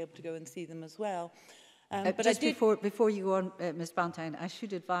actually be able to go and see them as well. But just before you go on, Ms Ballantyne, I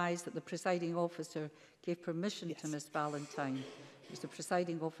should advise that the presiding officer gave permission to Ms Ballantyne. It was the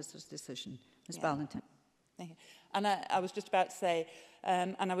presiding officer's decision. Ms Ballantyne. Thank you. And I was just about to say,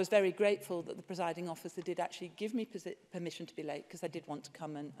 and I was very grateful that the presiding officer did actually give me permission to be late, because I did want to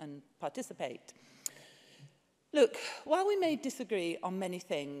come and participate. Look, while we may disagree on many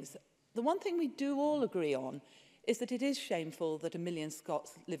things, the one thing we do all agree on is that it is shameful that 1 million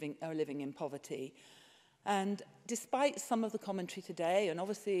Scots are living in poverty. And despite some of the commentary today, and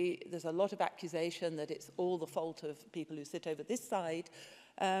obviously there's a lot of accusation that it's all the fault of people who sit over this side,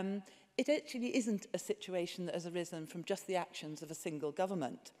 it actually isn't a situation that has arisen from just the actions of a single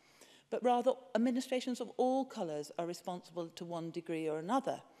government, but rather administrations of all colours are responsible to one degree or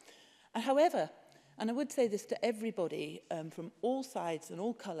another. And however, and I would say this to everybody from all sides and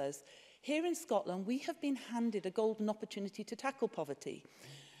all colours, here in Scotland we have been handed a golden opportunity to tackle poverty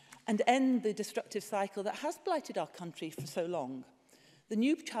and end the destructive cycle that has blighted our country for so long. The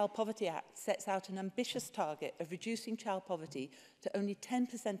new Child Poverty Act sets out an ambitious target of reducing child poverty to only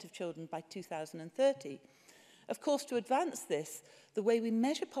 10% of children by 2030. Of course, to advance this, the way we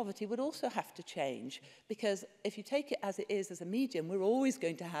measure poverty would also have to change, because if you take it as it is as a medium, we're always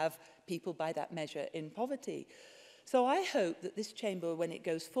going to have people by that measure in poverty. So I hope that this chamber, when it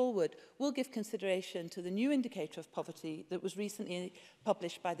goes forward, will give consideration to the new indicator of poverty that was recently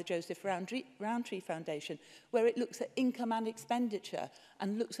published by the Joseph Rowntree Foundation, where it looks at income and expenditure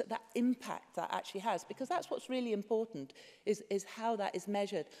and looks at that impact that actually has, because that's what's really important, is how that is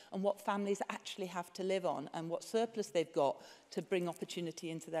measured and what families actually have to live on and what surplus they've got to bring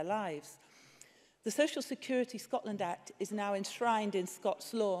opportunity into their lives. The Social Security Scotland Act is now enshrined in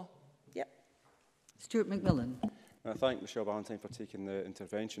Scots law. Yep. Stuart McMillan. I thank Michelle Ballantyne for taking the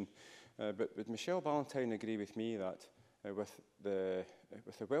intervention. But would Michelle Ballantyne agree with me that with the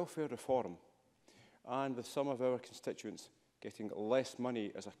welfare reform and with some of our constituents getting less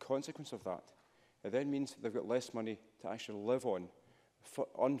money as a consequence of that, it then means they've got less money to actually live on,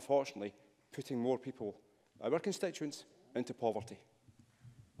 unfortunately putting more people, our constituents, into poverty?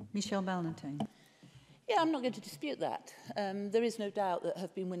 Michelle Ballantyne. Yeah, I'm not going to dispute that. There is no doubt that there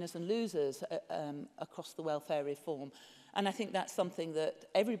have been winners and losers across the welfare reform. And I think that's something that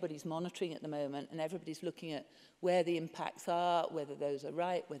everybody's monitoring at the moment, and everybody's looking at where the impacts are, whether those are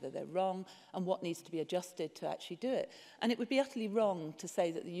right, whether they're wrong, and what needs to be adjusted to actually do it. And it would be utterly wrong to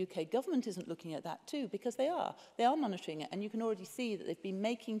say that the UK government isn't looking at that too, because they are. They are monitoring it, and you can already see that they've been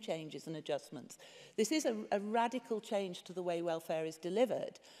making changes and adjustments. This is a radical change to the way welfare is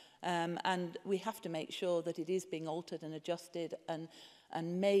delivered. And we have to make sure that it is being altered and adjusted and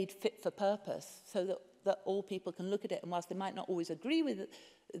made fit for purpose, so that all people can look at it, and whilst they might not always agree with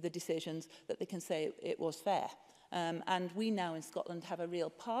the decisions, that they can say it was fair. And we now in Scotland have a real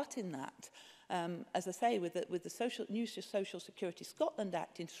part in that. As I say, with the new Social Security Scotland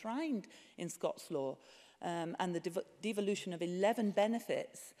Act enshrined in Scots law, and the devolution of 11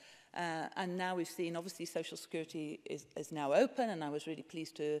 benefits, and now we've seen, obviously, Social Security is now open, and I was really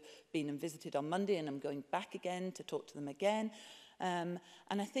pleased to have been and visited on Monday, and I'm going back again to talk to them again. And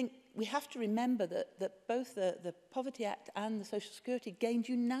I think we have to remember that both the Poverty Act and the Social Security gained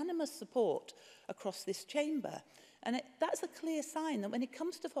unanimous support across this chamber. And that's a clear sign that when it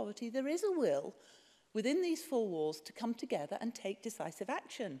comes to poverty, there is a will within these four walls to come together and take decisive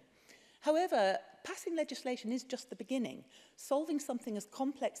action. However, passing legislation is just the beginning. Solving something as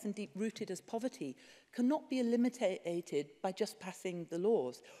complex and deep-rooted as poverty cannot be eliminated by just passing the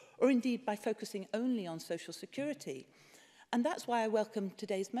laws, or indeed by focusing only on social security. And that's why I welcome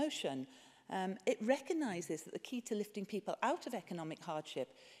today's motion. It recognises that the key to lifting people out of economic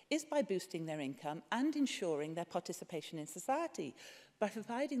hardship is by boosting their income and ensuring their participation in society, by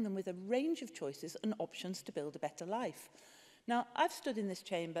providing them with a range of choices and options to build a better life. Now, I've stood in this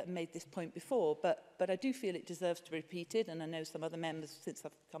chamber and made this point before, but I do feel it deserves to be repeated, and I know some other members, since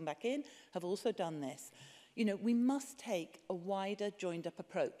I've come back in, have also done this. You know, we must take a wider, joined-up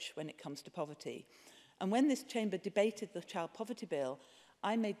approach when it comes to poverty. And when this chamber debated the Child Poverty Bill,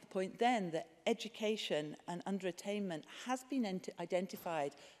 I made the point then that education and underattainment has been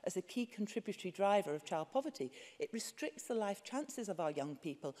identified as a key contributory driver of child poverty. It restricts the life chances of our young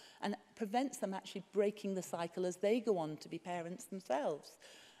people and prevents them actually breaking the cycle as they go on to be parents themselves.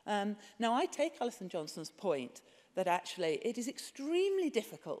 Now, I take Alison Johnston's point that actually it is extremely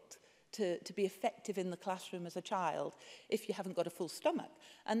difficult to be effective in the classroom as a child if you haven't got a full stomach.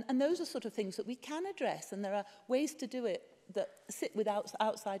 And those are sort of things that we can address, and there are ways to do it that sit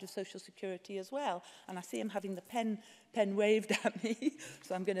outside of social security as well. And I see I'm having the pen waved at me,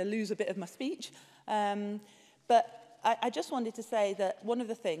 so I'm going to lose a bit of my speech. But I just wanted to say that one of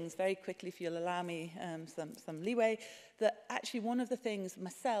the things, very quickly, if you'll allow me some leeway, that actually one of the things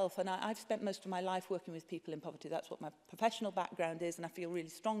myself, and I've spent most of my life working with people in poverty, that's what my professional background is, and I feel really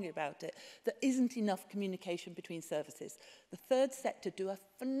strongly about it, there isn't enough communication between services. The third sector do a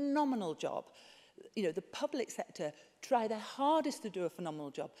phenomenal job. You know, the public sector try their hardest to do a phenomenal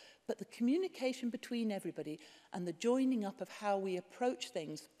job, but the communication between everybody and the joining up of how we approach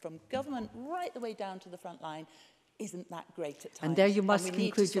things from government right the way down to the front line isn't that great at times. And there you must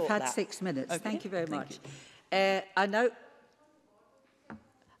conclude. You've had 6 minutes. Okay. Thank you very much. And now,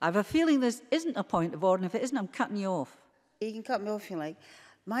 I have a feeling this isn't a point of order, and if it isn't, I'm cutting you off. You can cut me off if you like.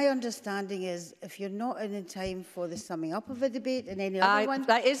 My understanding is if you're not in time for the summing up of a debate and any other one...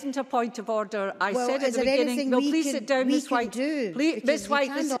 That isn't a point of order. I said at the beginning... No, please sit down, Ms White.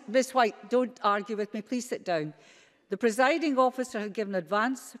 Ms White, don't argue with me. Please sit down. The presiding officer had given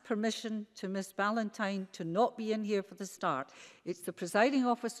advance permission to Ms Ballantyne to not be in here for the start. It's the presiding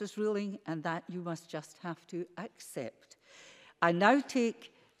officer's ruling, and that you must just have to accept. I now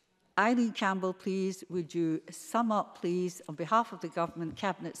take... Eileen Campbell, please, would you sum up, please, on behalf of the Government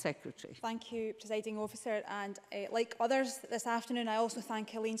Cabinet Secretary? Thank you, Presiding Officer. And like others this afternoon, I also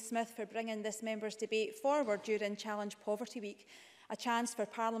thank Elaine Smith for bringing this members' debate forward during Challenge Poverty Week, a chance for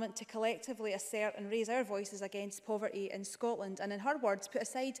Parliament to collectively assert and raise our voices against poverty in Scotland and, in her words, put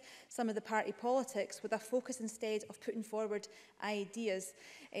aside some of the party politics with a focus instead of putting forward ideas.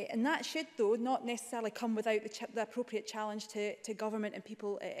 And that should, though, not necessarily come without the appropriate challenge to government and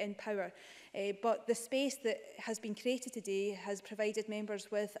people in power. But the space that has been created today has provided members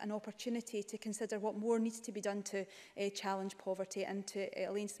with an opportunity to consider what more needs to be done to challenge poverty. And to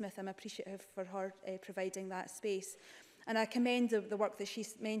Elaine Smith, I'm appreciative for her providing that space. And I commend the work that she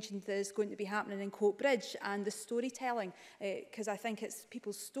mentioned that is going to be happening in Coatbridge and the storytelling, because I think it's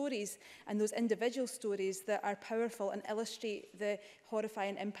people's stories and those individual stories that are powerful and illustrate the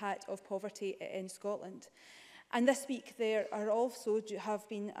horrifying impact of poverty in Scotland. And this week there have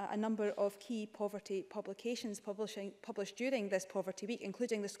been a number of key poverty publications published during this Poverty Week,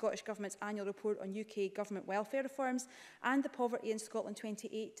 including the Scottish Government's annual report on UK government welfare reforms and the Poverty in Scotland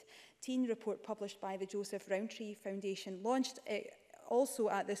 2018 report published by the Joseph Rowntree Foundation, launched also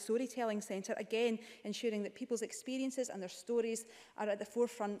at the Storytelling Centre, again ensuring that people's experiences and their stories are at the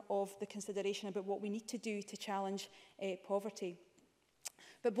forefront of the consideration about what we need to do to challenge poverty.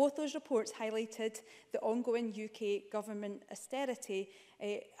 But both those reports highlighted the ongoing UK government austerity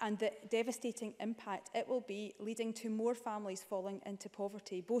and the devastating impact it will be, leading to more families falling into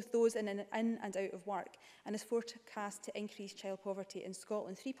poverty, both those in and out of work, and is forecast to increase child poverty in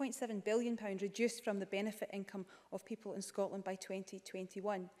Scotland. £3.7 billion reduced from the benefit income of people in Scotland by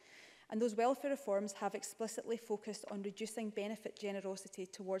 2021. And those welfare reforms have explicitly focused on reducing benefit generosity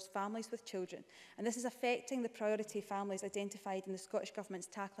towards families with children. And this is affecting the priority families identified in the Scottish Government's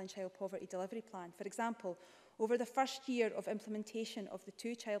Tackling Child Poverty Delivery Plan. For example, over the first year of implementation of the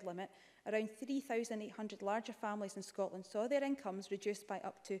two-child limit, around 3,800 larger families in Scotland saw their incomes reduced by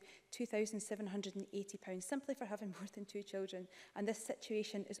up to £2,780 simply for having more than 2 children. And this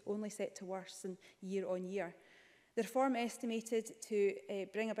situation is only set to worsen year on year. The reform estimated to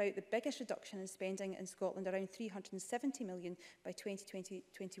bring about the biggest reduction in spending in Scotland, around £370 million by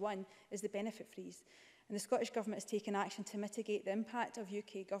 2021, is the benefit freeze. And the Scottish Government has taken action to mitigate the impact of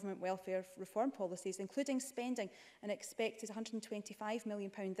UK government welfare reform policies, including spending an expected £125 million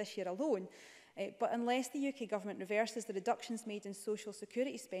this year alone. But unless the UK Government reverses the reductions made in social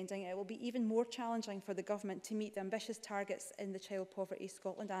security spending, it will be even more challenging for the Government to meet the ambitious targets in the Child Poverty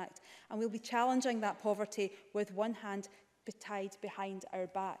Scotland Act. And we'll be challenging that poverty with one hand tied behind our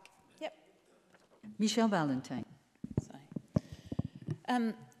back. Yep. Michelle Ballantyne.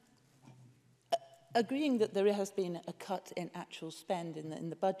 Agreeing that there has been a cut in actual spend in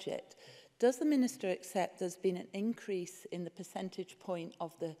the budget, does the Minister accept there's been an increase in the percentage point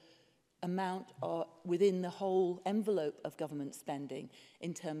of the amount within the whole envelope of government spending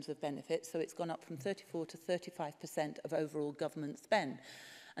in terms of benefits? So it's gone up from 34% to 35% of overall government spend.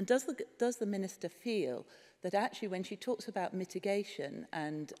 And does the Minister feel that actually when she talks about mitigation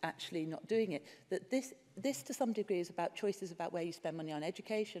and actually not doing it, that this to some degree is about choices about where you spend money on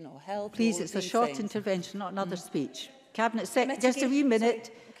education or health? Please, it's a short intervention, not another speech. Cabinet Secretary, just a wee minute.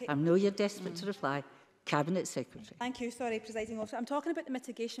 Sorry, okay. I know you're desperate to reply. Cabinet Secretary. Thank you. Sorry, Presiding Officer. I'm talking about the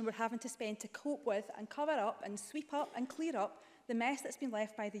mitigation we're having to spend to cope with and cover up and sweep up and clear up the mess that's been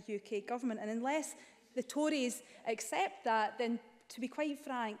left by the UK Government. And unless the Tories accept that, then to be quite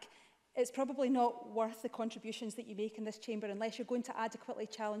frank, it's probably not worth the contributions that you make in this chamber unless you're going to adequately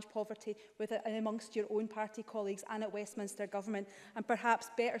challenge poverty with it and amongst your own party colleagues and at Westminster Government, and perhaps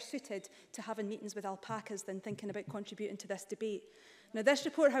better suited to having meetings with alpacas than thinking about contributing to this debate. Now, this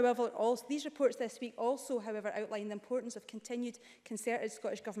report, however, these reports this week also, however, outline the importance of continued concerted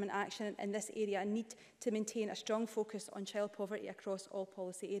Scottish Government action in this area and need to maintain a strong focus on child poverty across all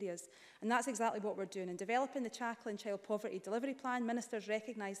policy areas. And that's exactly what we're doing. In developing the Chaplain Child Poverty Delivery Plan, ministers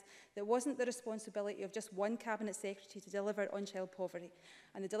recognised that it wasn't the responsibility of just one Cabinet Secretary to deliver on child poverty.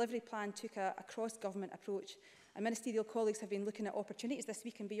 And the delivery plan took a cross-government approach. And ministerial colleagues have been looking at opportunities this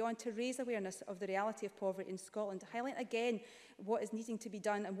week and beyond to raise awareness of the reality of poverty in Scotland, to highlight again what is needing to be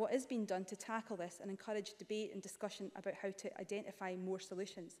done and what is being done to tackle this, and encourage debate and discussion about how to identify more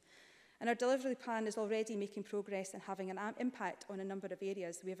solutions. And our delivery plan is already making progress and having an impact on a number of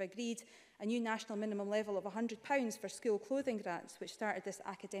areas. We have agreed a new national minimum level of £100 for school clothing grants, which started this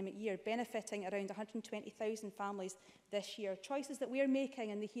academic year, benefiting around 120,000 families this year. Choices that we are making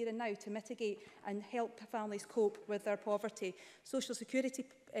in the here and now to mitigate and help families cope with their poverty. Social Security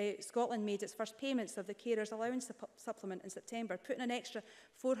Scotland made its first payments of the Carers Allowance Supplement in September, putting an extra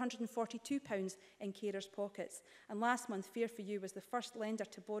 £442 in carers' pockets. And last month, Fair for You was the first lender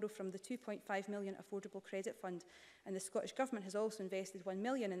to borrow from the £2.5 million Affordable Credit Fund. And the Scottish Government has also invested £1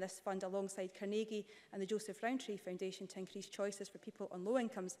 million in this fund alongside Carnegie and the Joseph Rowntree Foundation to increase choices for people on low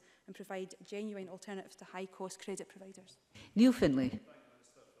incomes and provide genuine alternatives to high-cost credit providers. Neil Findlay.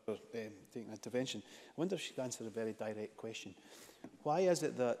 For taking an intervention. I wonder if she could answer a very direct question. Why is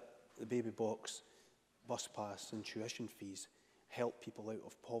it that the baby box, bus pass and tuition fees help people out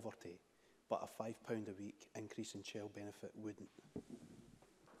of poverty, but a £5 a week increase in child benefit wouldn't?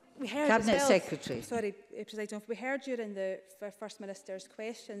 We heard Cabinet Secretary. Sorry, President Officer, we heard during the First Minister's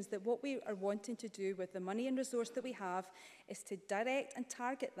questions that what we are wanting to do with the money and resource that we have is to direct and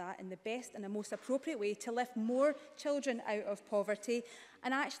target that in the best and the most appropriate way to lift more children out of poverty.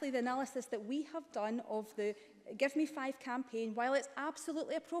 And actually the analysis that we have done of the Give Me 5 campaign, while it's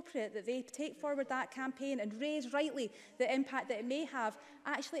absolutely appropriate that they take forward that campaign and raise rightly the impact that it may have,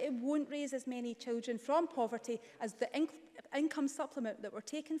 actually it won't raise as many children from poverty as the income supplement that we're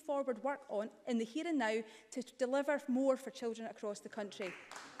taking forward work on in the here and now to deliver more for children across the country.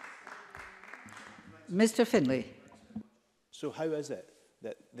 Mr Findlay. So how is it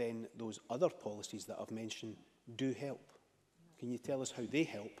that then those other policies that I've mentioned do help? Can you tell us how they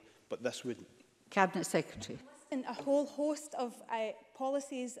help, but this wouldn't? Cabinet Secretary. And a whole host of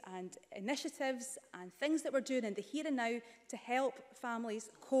policies and initiatives and things that we're doing in the here and now to help families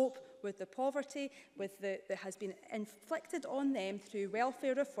cope with the poverty that has been inflicted on them through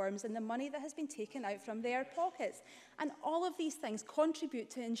welfare reforms and the money that has been taken out from their pockets. And all of these things contribute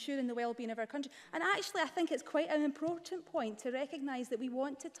to ensuring the well-being of our country. And actually, I think it's quite an important point to recognise that we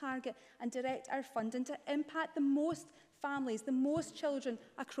want to target and direct our funding to impact the most families, the most children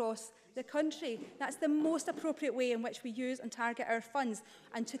across the country. That's the most appropriate way in which we use and target our funds,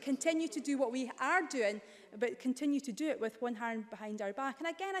 and to continue to do what we are doing, but continue to do it with one hand behind our back. And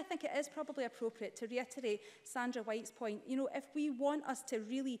again, I think it is probably appropriate to reiterate Sandra White's point. You know, if we want us to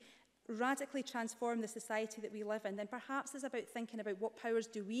really radically transform the society that we live in, then perhaps it's about thinking about what powers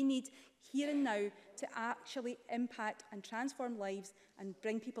do we need here and now to actually impact and transform lives and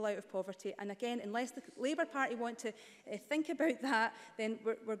bring people out of poverty. And again, unless the Labour Party want to think about that, then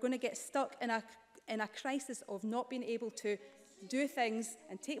we're going to get stuck in a crisis of not being able to do things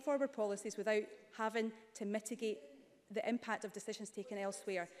and take forward policies without having to mitigate the impact of decisions taken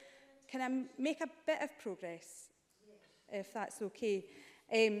elsewhere. Can I make a bit of progress, if that's okay?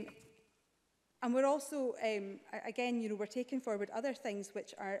 And we're also, again, you know, we're taking forward other things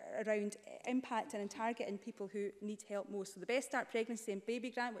which are around impacting and targeting people who need help most. So the Best Start Pregnancy and Baby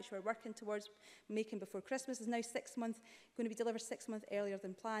Grant, which we're working towards making before Christmas, is now 6 months, going to be delivered 6 months earlier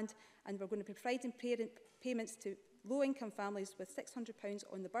than planned. And we're going to be providing payments to low-income families with £600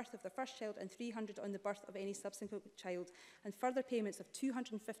 on the birth of their first child and £300 on the birth of any subsequent child. And further payments of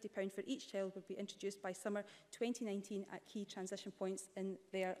 £250 for each child will be introduced by summer 2019 at key transition points in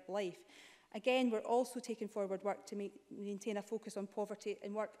their life. Again, we're also taking forward work to maintain a focus on poverty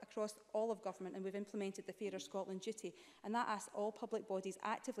and work across all of government, and we've implemented the Fairer Scotland duty, and that asks all public bodies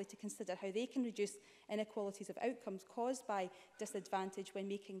actively to consider how they can reduce inequalities of outcomes caused by disadvantage when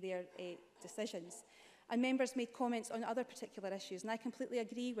making their decisions. And members made comments on other particular issues, and I completely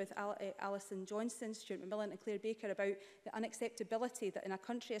agree with Alison Johnson, Stuart McMillan and Claire Baker about the unacceptability that in a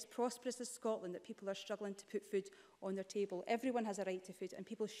country as prosperous as Scotland that people are struggling to put food on their table. Everyone has a right to food, and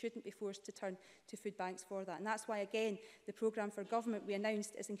people shouldn't be forced to turn to food banks for that. And that's why, again, the programme for government we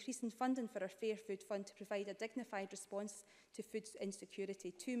announced is increasing funding for our Fair Food Fund to provide a dignified response to food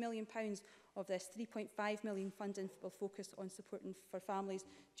insecurity. £2 million of this, £3.5 million funding will focus on supporting for families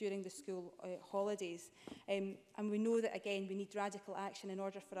during the school holidays. And we know that, again, we need radical action in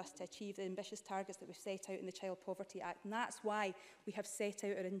order for us to achieve the ambitious targets that we've set out in the Child Poverty Act. And that's why we have set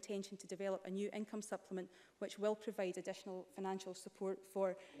out our intention to develop a new income supplement which will provide additional financial support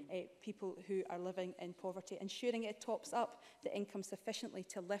for people who are living in poverty, ensuring it tops up the income sufficiently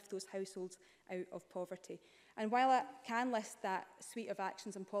to lift those households out of poverty. And while I can list that suite of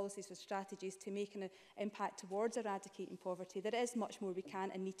actions and policies and strategies to make an impact towards eradicating poverty, there is much more we can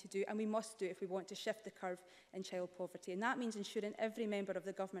and need to do, and we must do if we want to shift the curve in child poverty. And that means ensuring every member of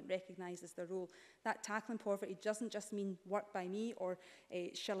the government recognises their role. That tackling poverty doesn't just mean work by me or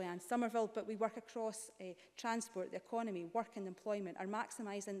Shirley-Ann Somerville, but we work across transport, the economy, work and employment, are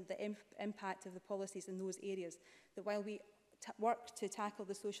maximising the impact of the policies in those areas. That while we work to tackle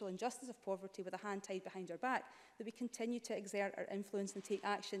the social injustice of poverty with a hand tied behind our back, that we continue to exert our influence and take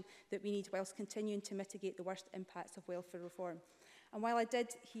action that we need whilst continuing to mitigate the worst impacts of welfare reform. And while I did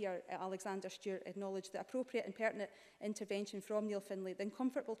hear Alexander Stewart acknowledge the appropriate and pertinent intervention from Neil Findlay, the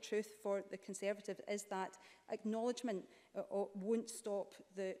uncomfortable truth for the Conservative is that acknowledgement won't stop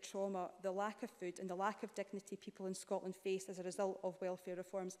the trauma, the lack of food and the lack of dignity people in Scotland face as a result of welfare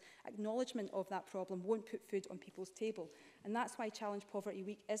reforms. Acknowledgement of that problem won't put food on people's table. And that's why Challenge Poverty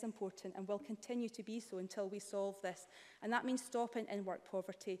Week is important and will continue to be so until we solve this. And that means stopping in-work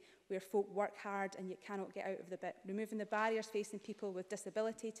poverty, where folk work hard and yet cannot get out of the bit, removing the barriers facing people with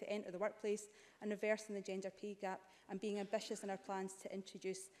disability to enter the workplace and reversing the gender pay gap, and being ambitious in our plans to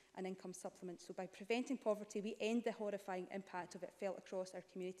introduce an income supplement. So by preventing poverty, we end the horrifying impact of it felt across our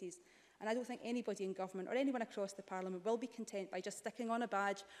communities. And I don't think anybody in government or anyone across the Parliament will be content by just sticking on a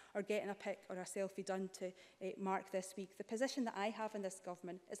badge or getting a pic or a selfie done to mark this week. The position that I have in this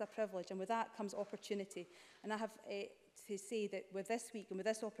government is a privilege, and with that comes opportunity. And I have to say that with this week and with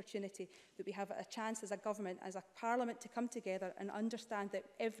this opportunity, that we have a chance as a government, as a Parliament, to come together and understand that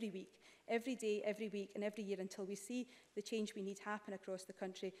every week, every day, every week and every year until we see the change we need happen across the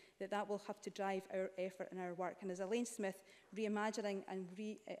country, that will have to drive our effort and our work. And as Elaine Smith, reimagining and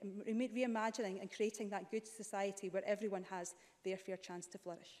creating that good society where everyone has their fair chance to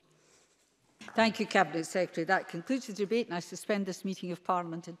flourish. Thank you, Cabinet Secretary. That concludes the debate, and I suspend this meeting of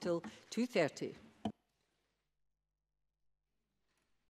Parliament until 2:30.